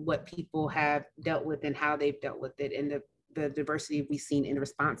 what people have dealt with and how they've dealt with it, and the diversity we've seen in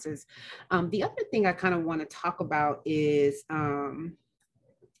responses. The other thing I kind of want to talk about is, and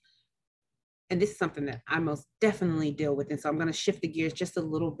this is something that I most definitely deal with. And so I'm going to shift the gears just a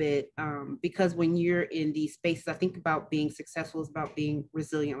little bit, because when you're in these spaces, I think about being successful is about being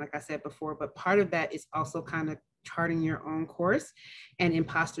resilient, like I said before, but part of that is also kind of charting your own course, and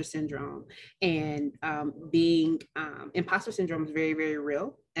imposter syndrome. And imposter syndrome is very, very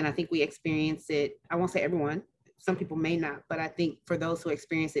real. And I think we experience it. I won't say everyone, some people may not, but I think for those who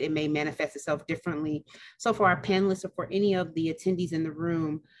experience it, it may manifest itself differently. So for our panelists, or for any of the attendees in the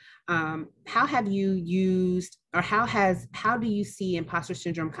room, how have you used, or how do you see imposter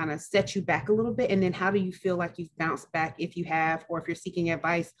syndrome kind of set you back a little bit? And then how do you feel like you've bounced back, if you have, or if you're seeking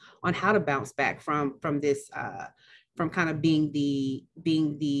advice on how to bounce back from this, from kind of thinking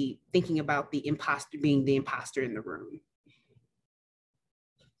about the imposter, being the imposter in the room?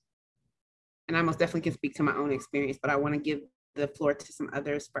 And I most definitely can speak to my own experience, but I want to give the floor to some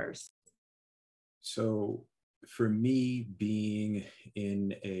others first. So for me, being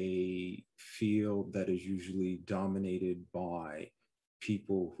in a field that is usually dominated by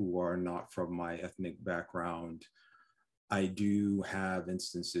people who are not from my ethnic background, I do have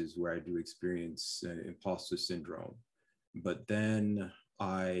instances where I do experience imposter syndrome. But then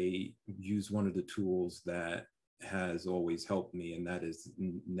I use one of the tools that has always helped me, and that is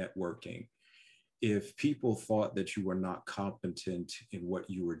networking. If people thought that you were not competent in what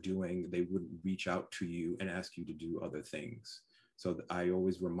you were doing, they wouldn't reach out to you and ask you to do other things. So I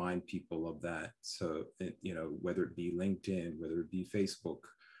always remind people of that. So, you know, whether it be LinkedIn, whether it be Facebook,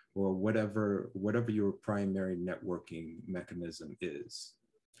 or whatever your primary networking mechanism is.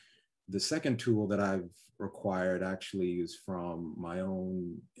 The second tool that I've acquired actually is from my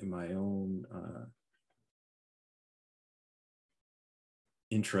own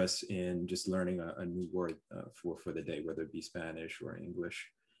interest in just learning a new word for the day, whether it be Spanish or English.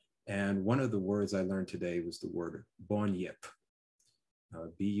 And one of the words I learned today was the word bunyip,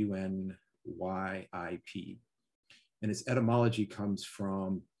 B-U-N-Y-I-P. And its etymology comes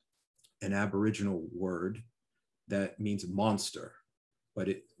from an Aboriginal word that means monster, but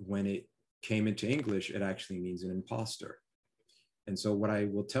when it came into English, it actually means an imposter. And so what I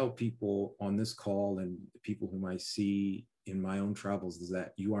will tell people on this call, and people whom I see in my own travels, is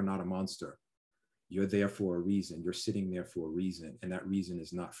that you are not a monster. You're there for a reason. You're sitting there for a reason, and that reason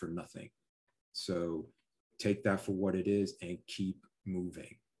is not for nothing. So take that for what it is and keep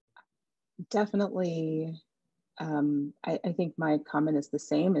moving. Definitely. I think my comment is the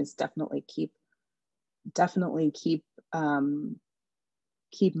same, is definitely keep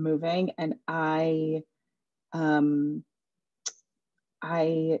moving. And I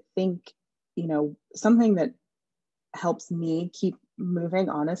think, you know, something that helps me keep moving,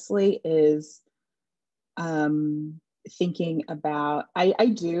 honestly, is thinking about, I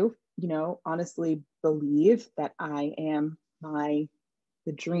do, you know, honestly believe that I am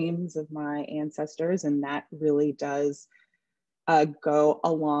the dreams of my ancestors, and that really does go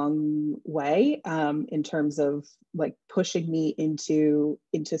a long way in terms of like pushing me into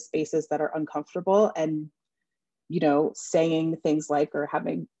spaces that are uncomfortable, and, you know, saying things like, or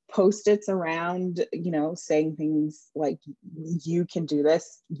having Post-its around, you know, saying things like, you can do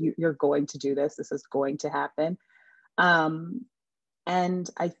this, you're going to do this, this is going to happen. And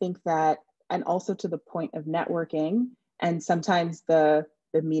I think that, and also to the point of networking, and sometimes the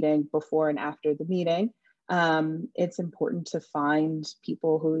meeting before and after the meeting, it's important to find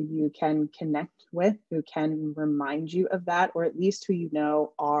people who you can connect with, who can remind you of that, or at least who you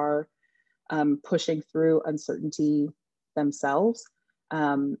know are pushing through uncertainty themselves,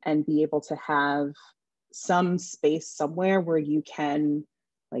 and be able to have some space somewhere where you can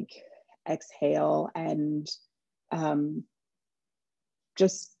like exhale and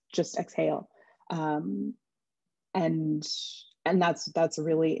just exhale. And that's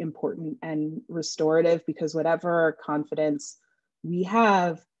really important and restorative, because whatever confidence we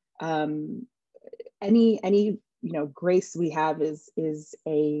have, any you know, grace we have has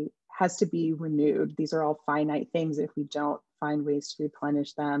to be renewed. These are all finite things. If we don't find ways to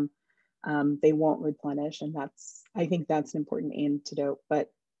replenish them, they won't replenish. And I think that's an important antidote.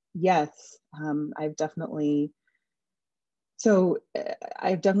 But yes, I've definitely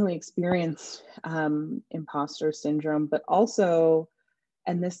experienced imposter syndrome, but also,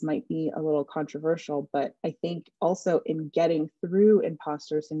 and this might be a little controversial, but I think also in getting through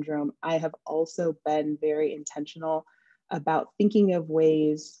imposter syndrome, I have also been very intentional about thinking of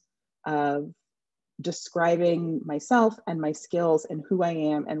ways of describing myself and my skills and who I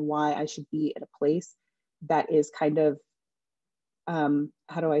am and why I should be in a place that is kind of,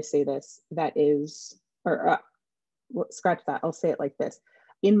 how do I say this? That is, or scratch that, I'll say it like this.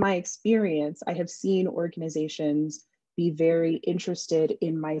 In my experience, I have seen organizations be very interested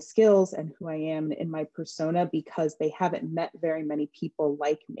in my skills and who I am in my persona because they haven't met very many people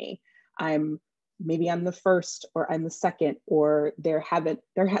like me. Maybe I'm the first, or I'm the second, or they haven't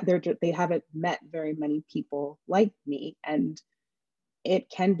met very many people like me. And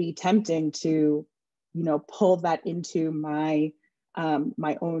it can be tempting to, pull that into my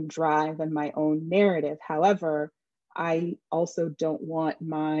own drive and my own narrative. However, I also don't want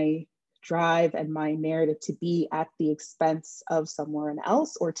my drive and my narrative to be at the expense of someone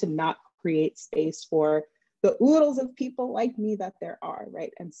else, or to not create space for the oodles of people like me that there are,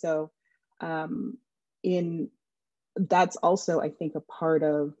 right? And so that's also, I think, a part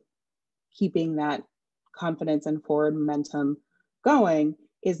of keeping that confidence and forward momentum going,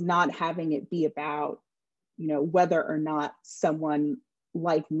 is not having it be about, whether or not someone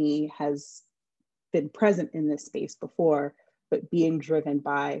like me has been present in this space before, but being driven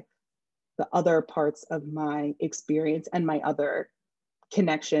by the other parts of my experience and my other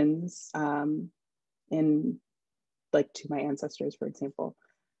connections in, like, to my ancestors, for example,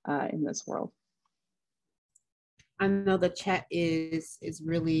 in this world. I know the chat is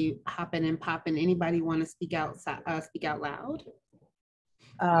really hopping and popping. Anybody want to speak out loud?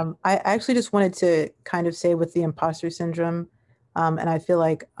 I actually just wanted to kind of say with the imposter syndrome, and I feel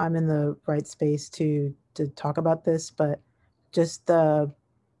like I'm in the right space to talk about this, but just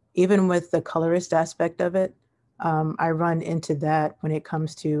even with the colorist aspect of it, I run into that when it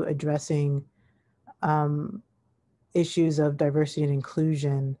comes to addressing issues of diversity and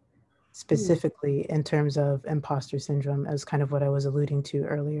inclusion, specifically in terms of imposter syndrome, as kind of what I was alluding to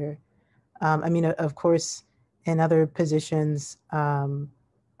earlier. I mean, of course, in other positions,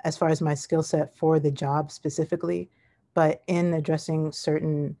 as far as my skill set for the job specifically, but in addressing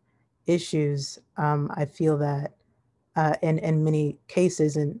certain issues, I feel that in many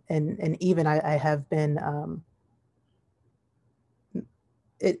cases, and even I have been,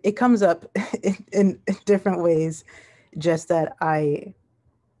 it comes up in different ways, just that I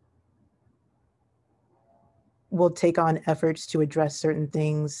will take on efforts to address certain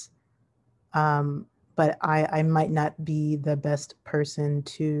things, but I might not be the best person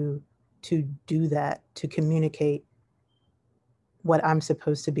to do that, to communicate what I'm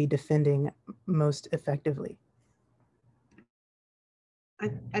supposed to be defending most effectively.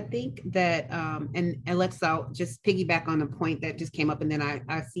 I think that, and let's just piggyback on the point that just came up, and then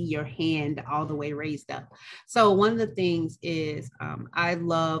I see your hand all the way raised up. So one of the things is I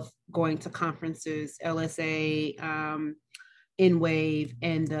love going to conferences, LSA, InWave,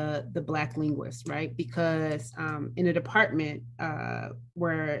 and the Black linguists, right? Because in a department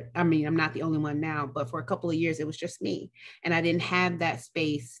where, I mean, I'm not the only one now, but for a couple of years, it was just me. And I didn't have that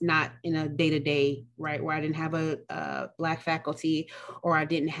space, not in a day-to-day, right? Where I didn't have a Black faculty, or I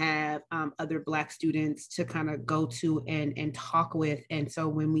didn't have other Black students to kind of go to and talk with. And so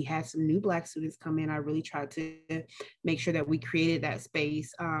when we had some new Black students come in, I really tried to make sure that we created that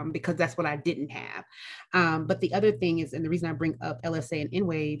space because that's what I didn't have. But the other thing is, and the reason I bring up LSA and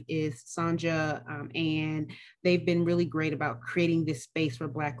InWave is Sanja, and they've been really great about creating this space for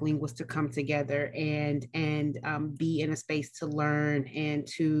Black linguists to come together and be in a space to learn and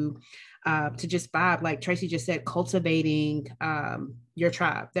to just vibe, like Tracy just said, cultivating your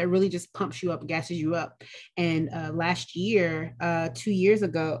tribe. That really just pumps you up, gasses you up. And last year, 2 years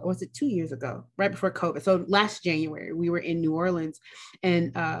ago, or was it 2 years ago, right before COVID? So last January, we were in New Orleans,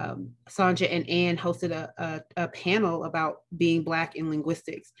 and Sanja and Ann hosted a panel about being Black in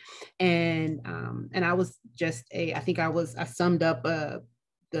linguistics. And I was just I summed up a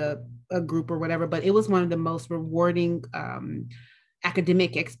group or whatever, but it was one of the most rewarding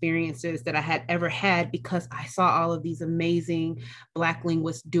academic experiences that I had ever had, because I saw all of these amazing Black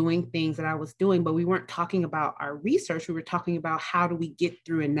linguists doing things that I was doing, but we weren't talking about our research. We were talking about how do we get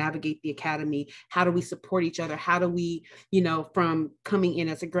through and navigate the academy? How do we support each other? How do we, from coming in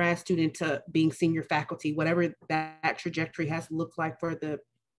as a grad student to being senior faculty, whatever that trajectory has looked like for the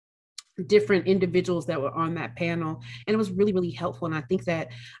different individuals that were on that panel. And it was really, really helpful. And I think that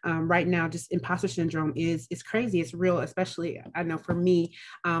right now, just imposter syndrome is crazy. It's real, especially, I know for me,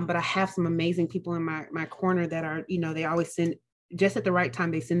 but I have some amazing people in my corner that are, they always send, just at the right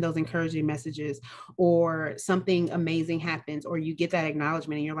time, they send those encouraging messages, or something amazing happens, or you get that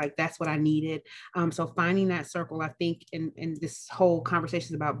acknowledgement and you're like, that's what I needed. So finding that circle, I think, in this whole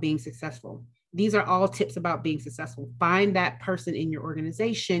conversation is about being successful. These are all tips about being successful. Find that person in your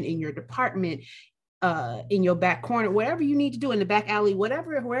organization, in your department, in your back corner, whatever you need to do, in the back alley,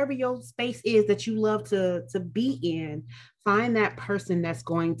 wherever your space is that you love to be in. Find that person that's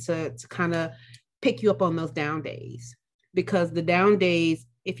going to kind of pick you up on those down days, because the down days,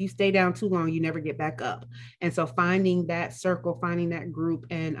 if you stay down too long, you never get back up. And so finding that circle, finding that group.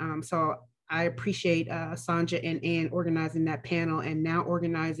 And so I appreciate Sandra and Ann organizing that panel, and now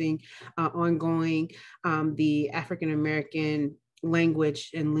organizing ongoing the African American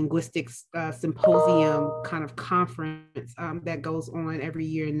language and linguistics symposium kind of conference that goes on every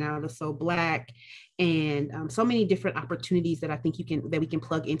year. And now the So Black, and so many different opportunities that I think we can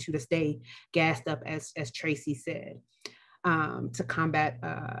plug into to stay gassed up, as Tracy said,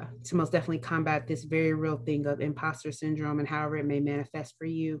 to most definitely combat this very real thing of imposter syndrome and however it may manifest for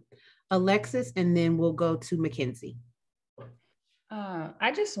you. Alexis, and then we'll go to Mackenzie.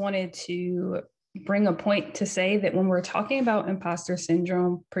 I just wanted to bring a point to say that when we're talking about imposter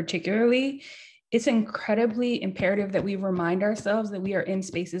syndrome, particularly, it's incredibly imperative that we remind ourselves that we are in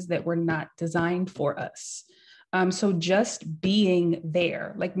spaces that were not designed for us. So just being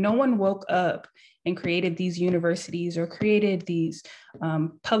there, like no one woke up and created these universities or created these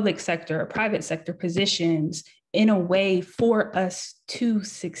public sector or private sector positions in a way for us to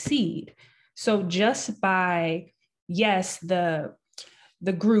succeed. So just by, yes, the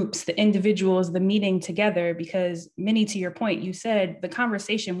groups, the individuals, the meeting together, because Minnie, to your point, you said the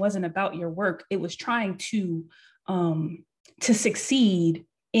conversation wasn't about your work. It was trying to succeed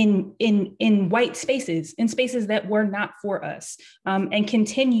in white spaces, in spaces that were not for us, and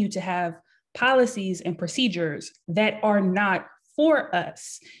continue to have policies and procedures that are not for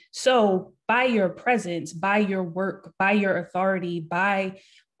us. So by your presence, by your work, by your authority, by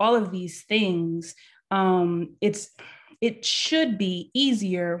all of these things, it should be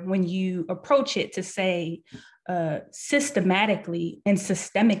easier when you approach it to say systematically and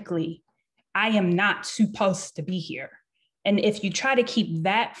systemically, I am not supposed to be here. And if you try to keep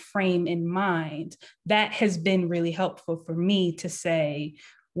that frame in mind, that has been really helpful for me to say,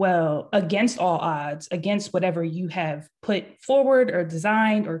 well, against all odds, against whatever you have put forward or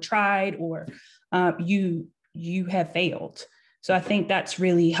designed or tried, or you have failed. So I think that's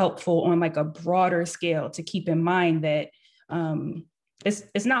really helpful on like a broader scale to keep in mind that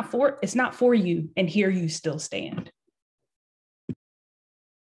it's not for you, and here you still stand.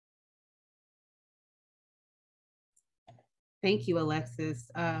 Thank you,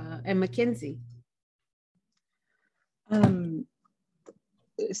 Alexis. And Mackenzie.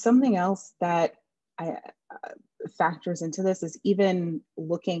 Something else that factors into this is even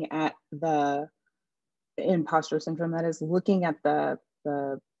looking at the imposter syndrome, that is looking at the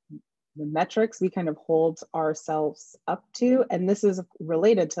metrics we kind of hold ourselves up to. And this is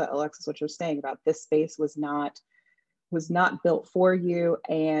related to, Alexis, what you're saying about this space was not built for you,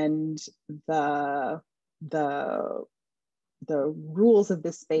 and the rules of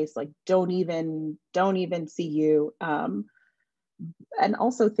this space like don't even see you. And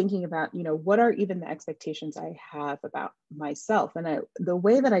also thinking about, what are even the expectations I have about myself? And the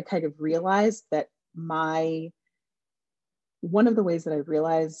way that I kind of realized that one of the ways that I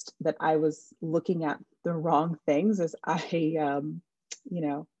realized that I was looking at the wrong things is I'm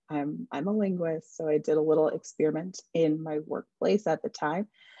a linguist, so I did a little experiment in my workplace at the time,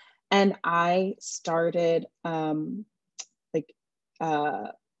 and I started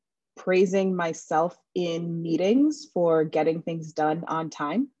praising myself in meetings for getting things done on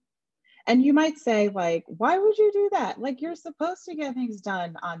time. And you might say, like, why would you do that? Like, you're supposed to get things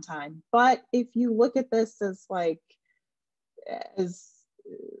done on time. But if you look at this as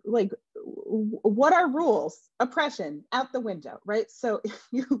what are rules? Oppression out the window, right? So if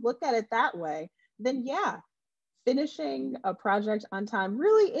you look at it that way, then yeah, finishing a project on time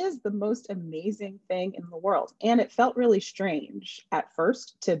really is the most amazing thing in the world. And it felt really strange at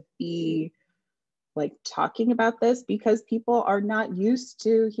first to be like talking about this, because people are not used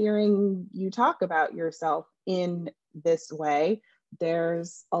to hearing you talk about yourself in this way.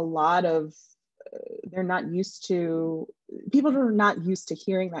 There's a lot of people are not used to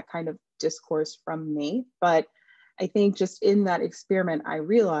hearing that kind of discourse from me. But I think just in that experiment, I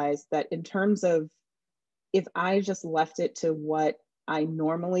realized that in terms of, if I just left it to what I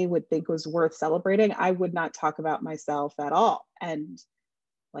normally would think was worth celebrating, I would not talk about myself at all. And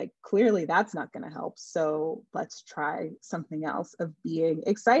like, clearly that's not going to help. So let's try something else of being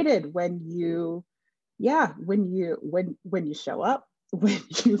excited when you show up, when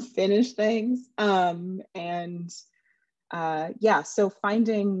you finish things. So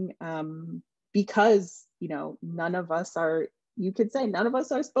finding, because, none of us are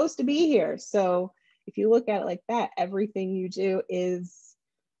supposed to be here. So if you look at it like that, everything you do is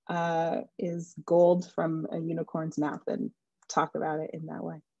gold from a unicorn's mouth, and talk about it in that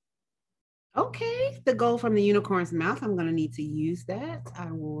way. Okay, the gold from the unicorn's mouth. I'm going to need to use that. I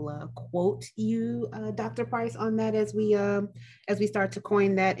will quote you, Dr. Price, on that as we start to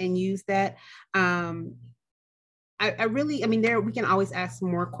coin that and use that. I really, I mean, there we can always ask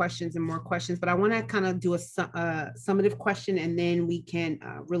more questions and more questions, but I want to kind of do a summative question, and then we can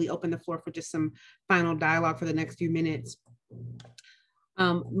really open the floor for just some final dialogue for the next few minutes.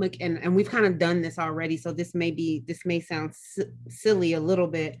 And we've kind of done this already, so this may sound silly a little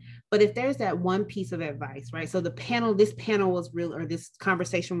bit, but if there's that one piece of advice, right? So this panel was real, or this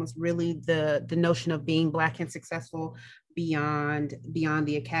conversation was really the notion of being Black and successful beyond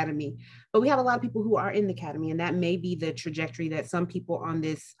the academy. But we have a lot of people who are in the academy, and that may be the trajectory that some people on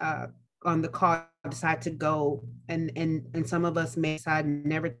this on the call decide to go, and some of us may decide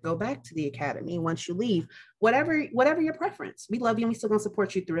never to go back to the academy once you leave. Whatever your preference, we love you and we still gonna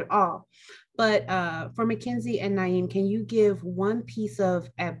support you through it all. But for Mackenzie and Naeem, can you give one piece of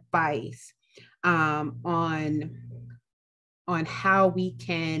advice on how we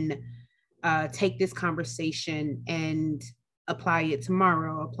can take this conversation and apply it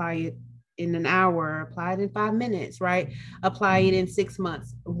tomorrow, apply it in an hour, apply it in 5 minutes, right? Apply it in 6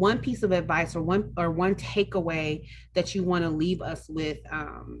 months. One piece of advice or one takeaway that you want to leave us with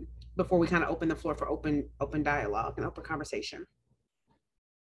before we kind of open the floor for open dialogue and open conversation.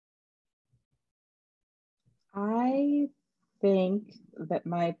 I think that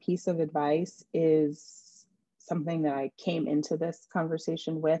my piece of advice is something that I came into this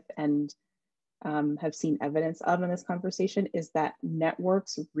conversation with and have seen evidence of in this conversation, is that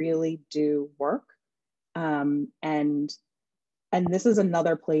networks really do work. And this is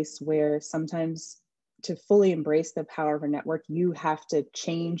another place where sometimes to fully embrace the power of a network, you have to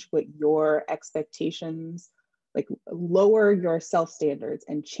change what your expectations, like lower your self-standards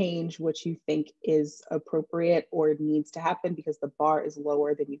and change what you think is appropriate or needs to happen, because the bar is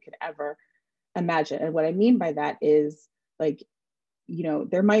lower than you could ever imagine. And what I mean by that is, like, you know,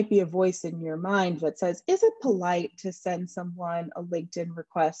 there might be a voice in your mind that says, is it polite to send someone a LinkedIn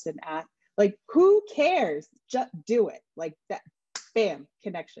request and ask, like, who cares? Just do it. Like that, bam,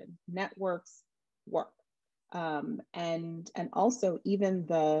 connection. Networks work. And also even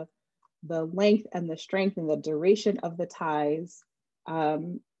the length and the strength and the duration of the ties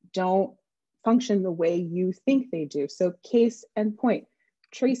don't function the way you think they do. So case in point,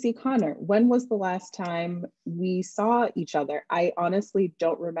 Tracy Connor, when was the last time we saw each other? I honestly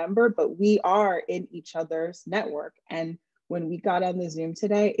don't remember, but we are in each other's network. And when we got on the Zoom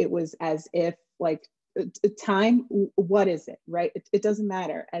today, it was as if, like, time, what is it, right? It doesn't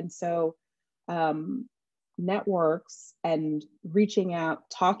matter. And so networks and reaching out,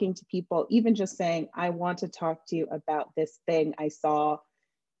 talking to people, even just saying, I want to talk to you about this thing I saw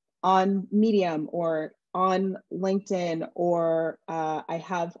on Medium or on LinkedIn, or I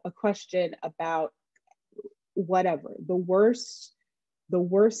have a question about whatever. The worst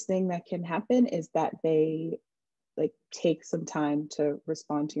thing that can happen is that they like take some time to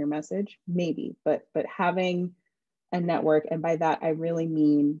respond to your message, maybe, but having a network, and by that I really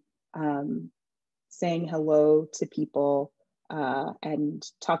mean saying hello to people and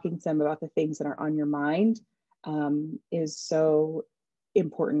talking to them about the things that are on your mind is so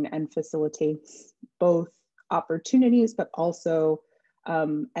important and facilitates both opportunities, but also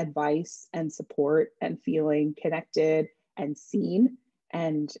advice and support and feeling connected and seen.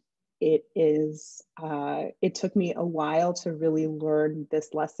 And it took me a while to really learn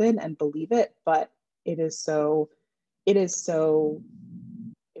this lesson and believe it, but it is so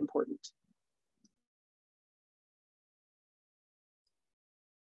important.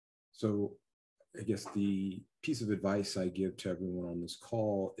 So I guess the piece of advice I give to everyone on this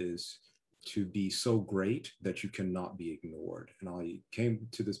call is to be so great that you cannot be ignored. And I came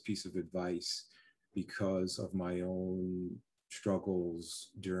to this piece of advice because of my own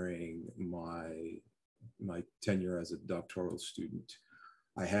struggles during my tenure as a doctoral student.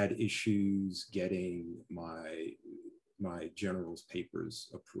 I had issues getting my general's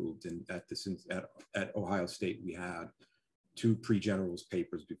papers approved, and at Ohio State we had 2 pre-general's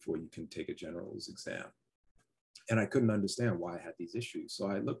papers before you can take a general's exam. And I couldn't understand why I had these issues. So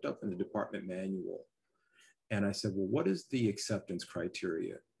I looked up in the department manual and I said, well, what is the acceptance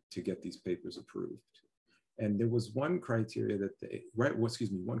criteria to get these papers approved? And there was one criterion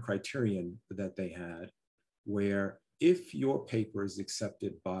that they had where if your paper is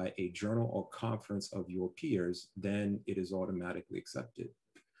accepted by a journal or conference of your peers, then it is automatically accepted.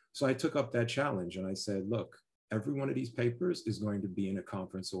 So I took up that challenge and I said, look, every one of these papers is going to be in a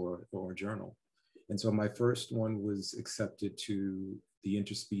conference or a journal. And so my first one was accepted to the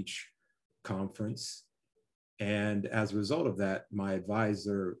Interspeech Conference. And as a result of that, my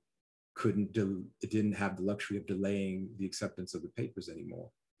advisor it didn't have the luxury of delaying the acceptance of the papers anymore.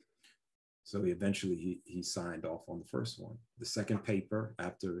 So eventually he signed off on the first one. The second paper,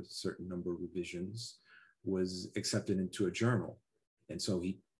 after a certain number of revisions, was accepted into a journal. And so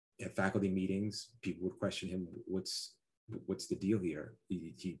he, at faculty meetings, people would question him, what's the deal here?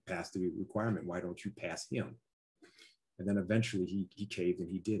 He passed the requirement, why don't you pass him? And then eventually he caved and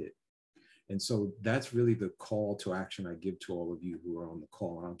he did it. And so that's really the call to action I give to all of you who are on the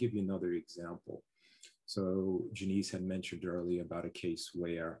call. And I'll give you another example. So Janice had mentioned earlier about a case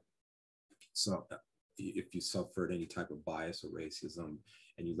where, so if you suffered any type of bias or racism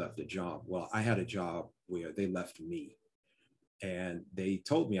and you left a job. Well, I had a job where they left me, and they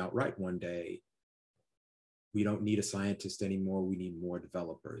told me outright one day, we don't need a scientist anymore, we need more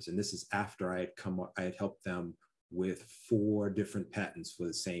developers. And this is after I had helped them with 4 different patents for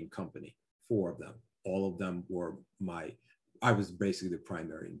the same company, 4 of them. All of them were I was basically the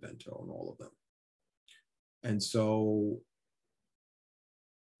primary inventor on all of them. And so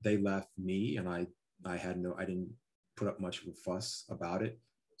they left me, and I didn't put up much of a fuss about it.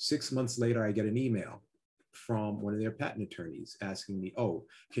 6 months later, I get an email from one of their patent attorneys asking me, oh,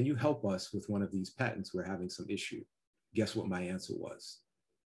 can you help us with one of these patents? We're having some issue. Guess what my answer was?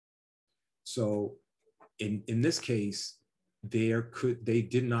 So in this case, they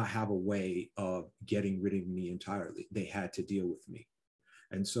did not have a way of getting rid of me entirely. They had to deal with me.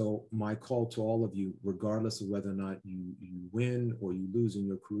 And so my call to all of you, regardless of whether or not you win or you lose in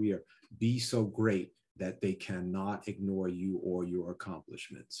your career, be so great that they cannot ignore you or your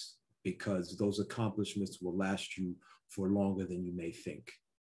accomplishments, because those accomplishments will last you for longer than you may think.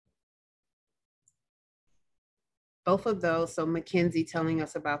 Both of those. So Mackenzie telling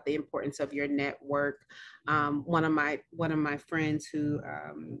us about the importance of your network. One of my friends who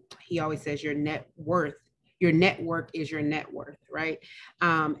he always says your network is your net worth, right?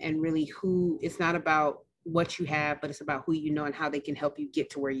 And really it's not about what you have, but it's about who you know and how they can help you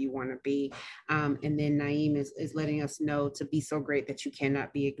get to where you want to be. And then Naeem is letting us know to be so great that you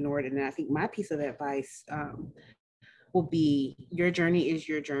cannot be ignored. And I think my piece of advice will be, your journey is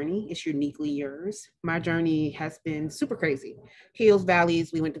your journey. It's uniquely yours. My journey has been super crazy. Hills,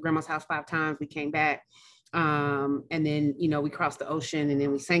 valleys. We went to grandma's house 5 times. We came back. And then, we crossed the ocean, and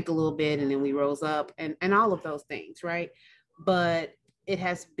then we sank a little bit, and then we rose up, and all of those things, right? But it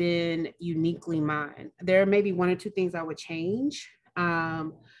has been uniquely mine. There may be 1 or 2 things I would change,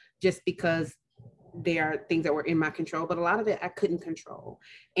 just because they are things that were in my control, but a lot of it I couldn't control.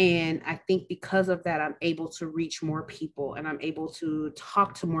 And I think because of that, I'm able to reach more people, and I'm able to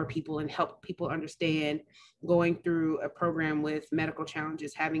talk to more people and help people understand going through a program with medical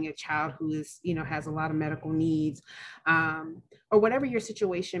challenges, having a child who is, has a lot of medical needs, or whatever your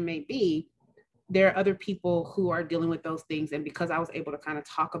situation may be. There are other people who are dealing with those things. And because I was able to kind of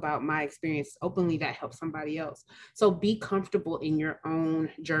talk about my experience openly, that helps somebody else. So be comfortable in your own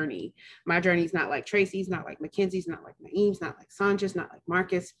journey. My journey is not like Tracy's, not like Mackenzie's, not like Naeem's, not like Sandra's, not like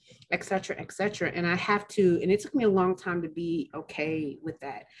Marcus, et cetera, et cetera. And I have to, and it took me a long time to be okay with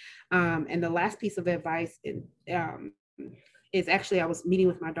that. And the last piece of advice is actually, I was meeting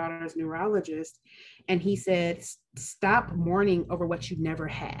with my daughter's neurologist, and he said, stop mourning over what you never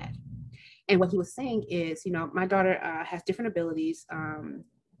had. And what he was saying is, my daughter has different abilities,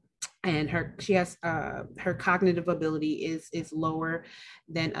 and her cognitive ability is lower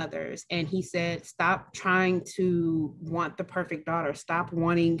than others. And he said, stop trying to want the perfect daughter. Stop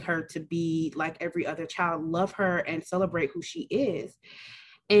wanting her to be like every other child. Love her and celebrate who she is.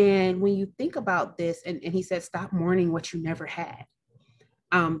 And when you think about this, and he said, stop mourning what you never had.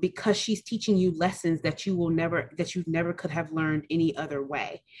 Because she's teaching you lessons that you never could have learned any other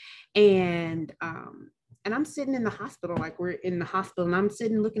way. And I'm sitting in the hospital, like we're in the hospital, and I'm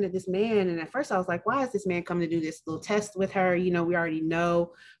sitting looking at this man. And at first I was like, why is this man coming to do this little test with her? We already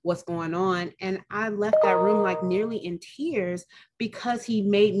know what's going on. And I left that room like nearly in tears, because he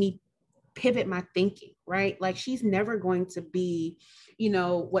made me pivot my thinking, right? Like, she's never going to be,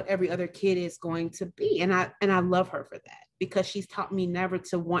 what every other kid is going to be. And I love her for that, because she's taught me never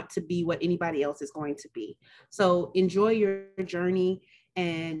to want to be what anybody else is going to be. So enjoy your journey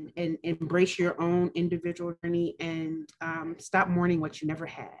and embrace your own individual journey, and stop mourning what you never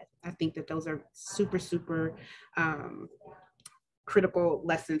had. I think that those are super, super critical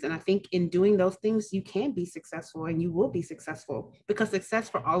lessons. And I think in doing those things, you can be successful, and you will be successful, because success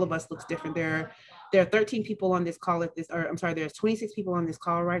for all of us looks different. There are 13 people on this call there's 26 people on this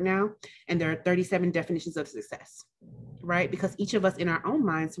call right now, and there are 37 definitions of success, right? Because each of us in our own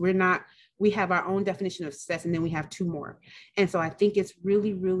minds, we're we have our own definition of success, and then we have two more. And so I think it's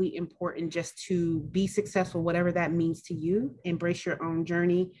really, really important just to be successful, whatever that means to you. Embrace your own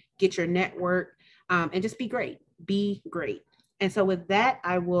journey, get your network, and just be great. Be great. And so with that,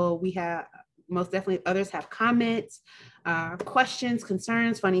 we have most definitely others have comments, questions,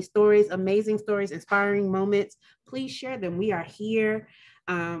 concerns, funny stories, amazing stories, inspiring moments. Please share them. We are here.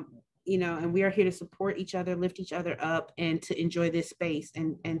 And we are here to support each other, lift each other up, and to enjoy this space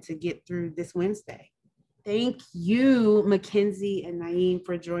and to get through this Wednesday. Thank you, Mackenzie and Naeem,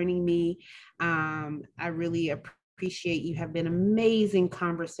 for joining me. I really appreciate you. Have been amazing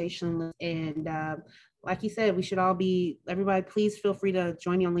conversationalists. And like you said, we should all everybody, please feel free to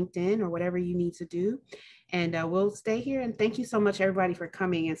join me on LinkedIn or whatever you need to do. And we'll stay here. And thank you so much, everybody, for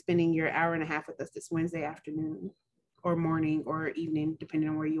coming and spending your hour and a half with us this Wednesday afternoon, or morning, or evening, depending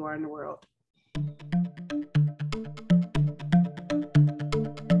on where you are in the world.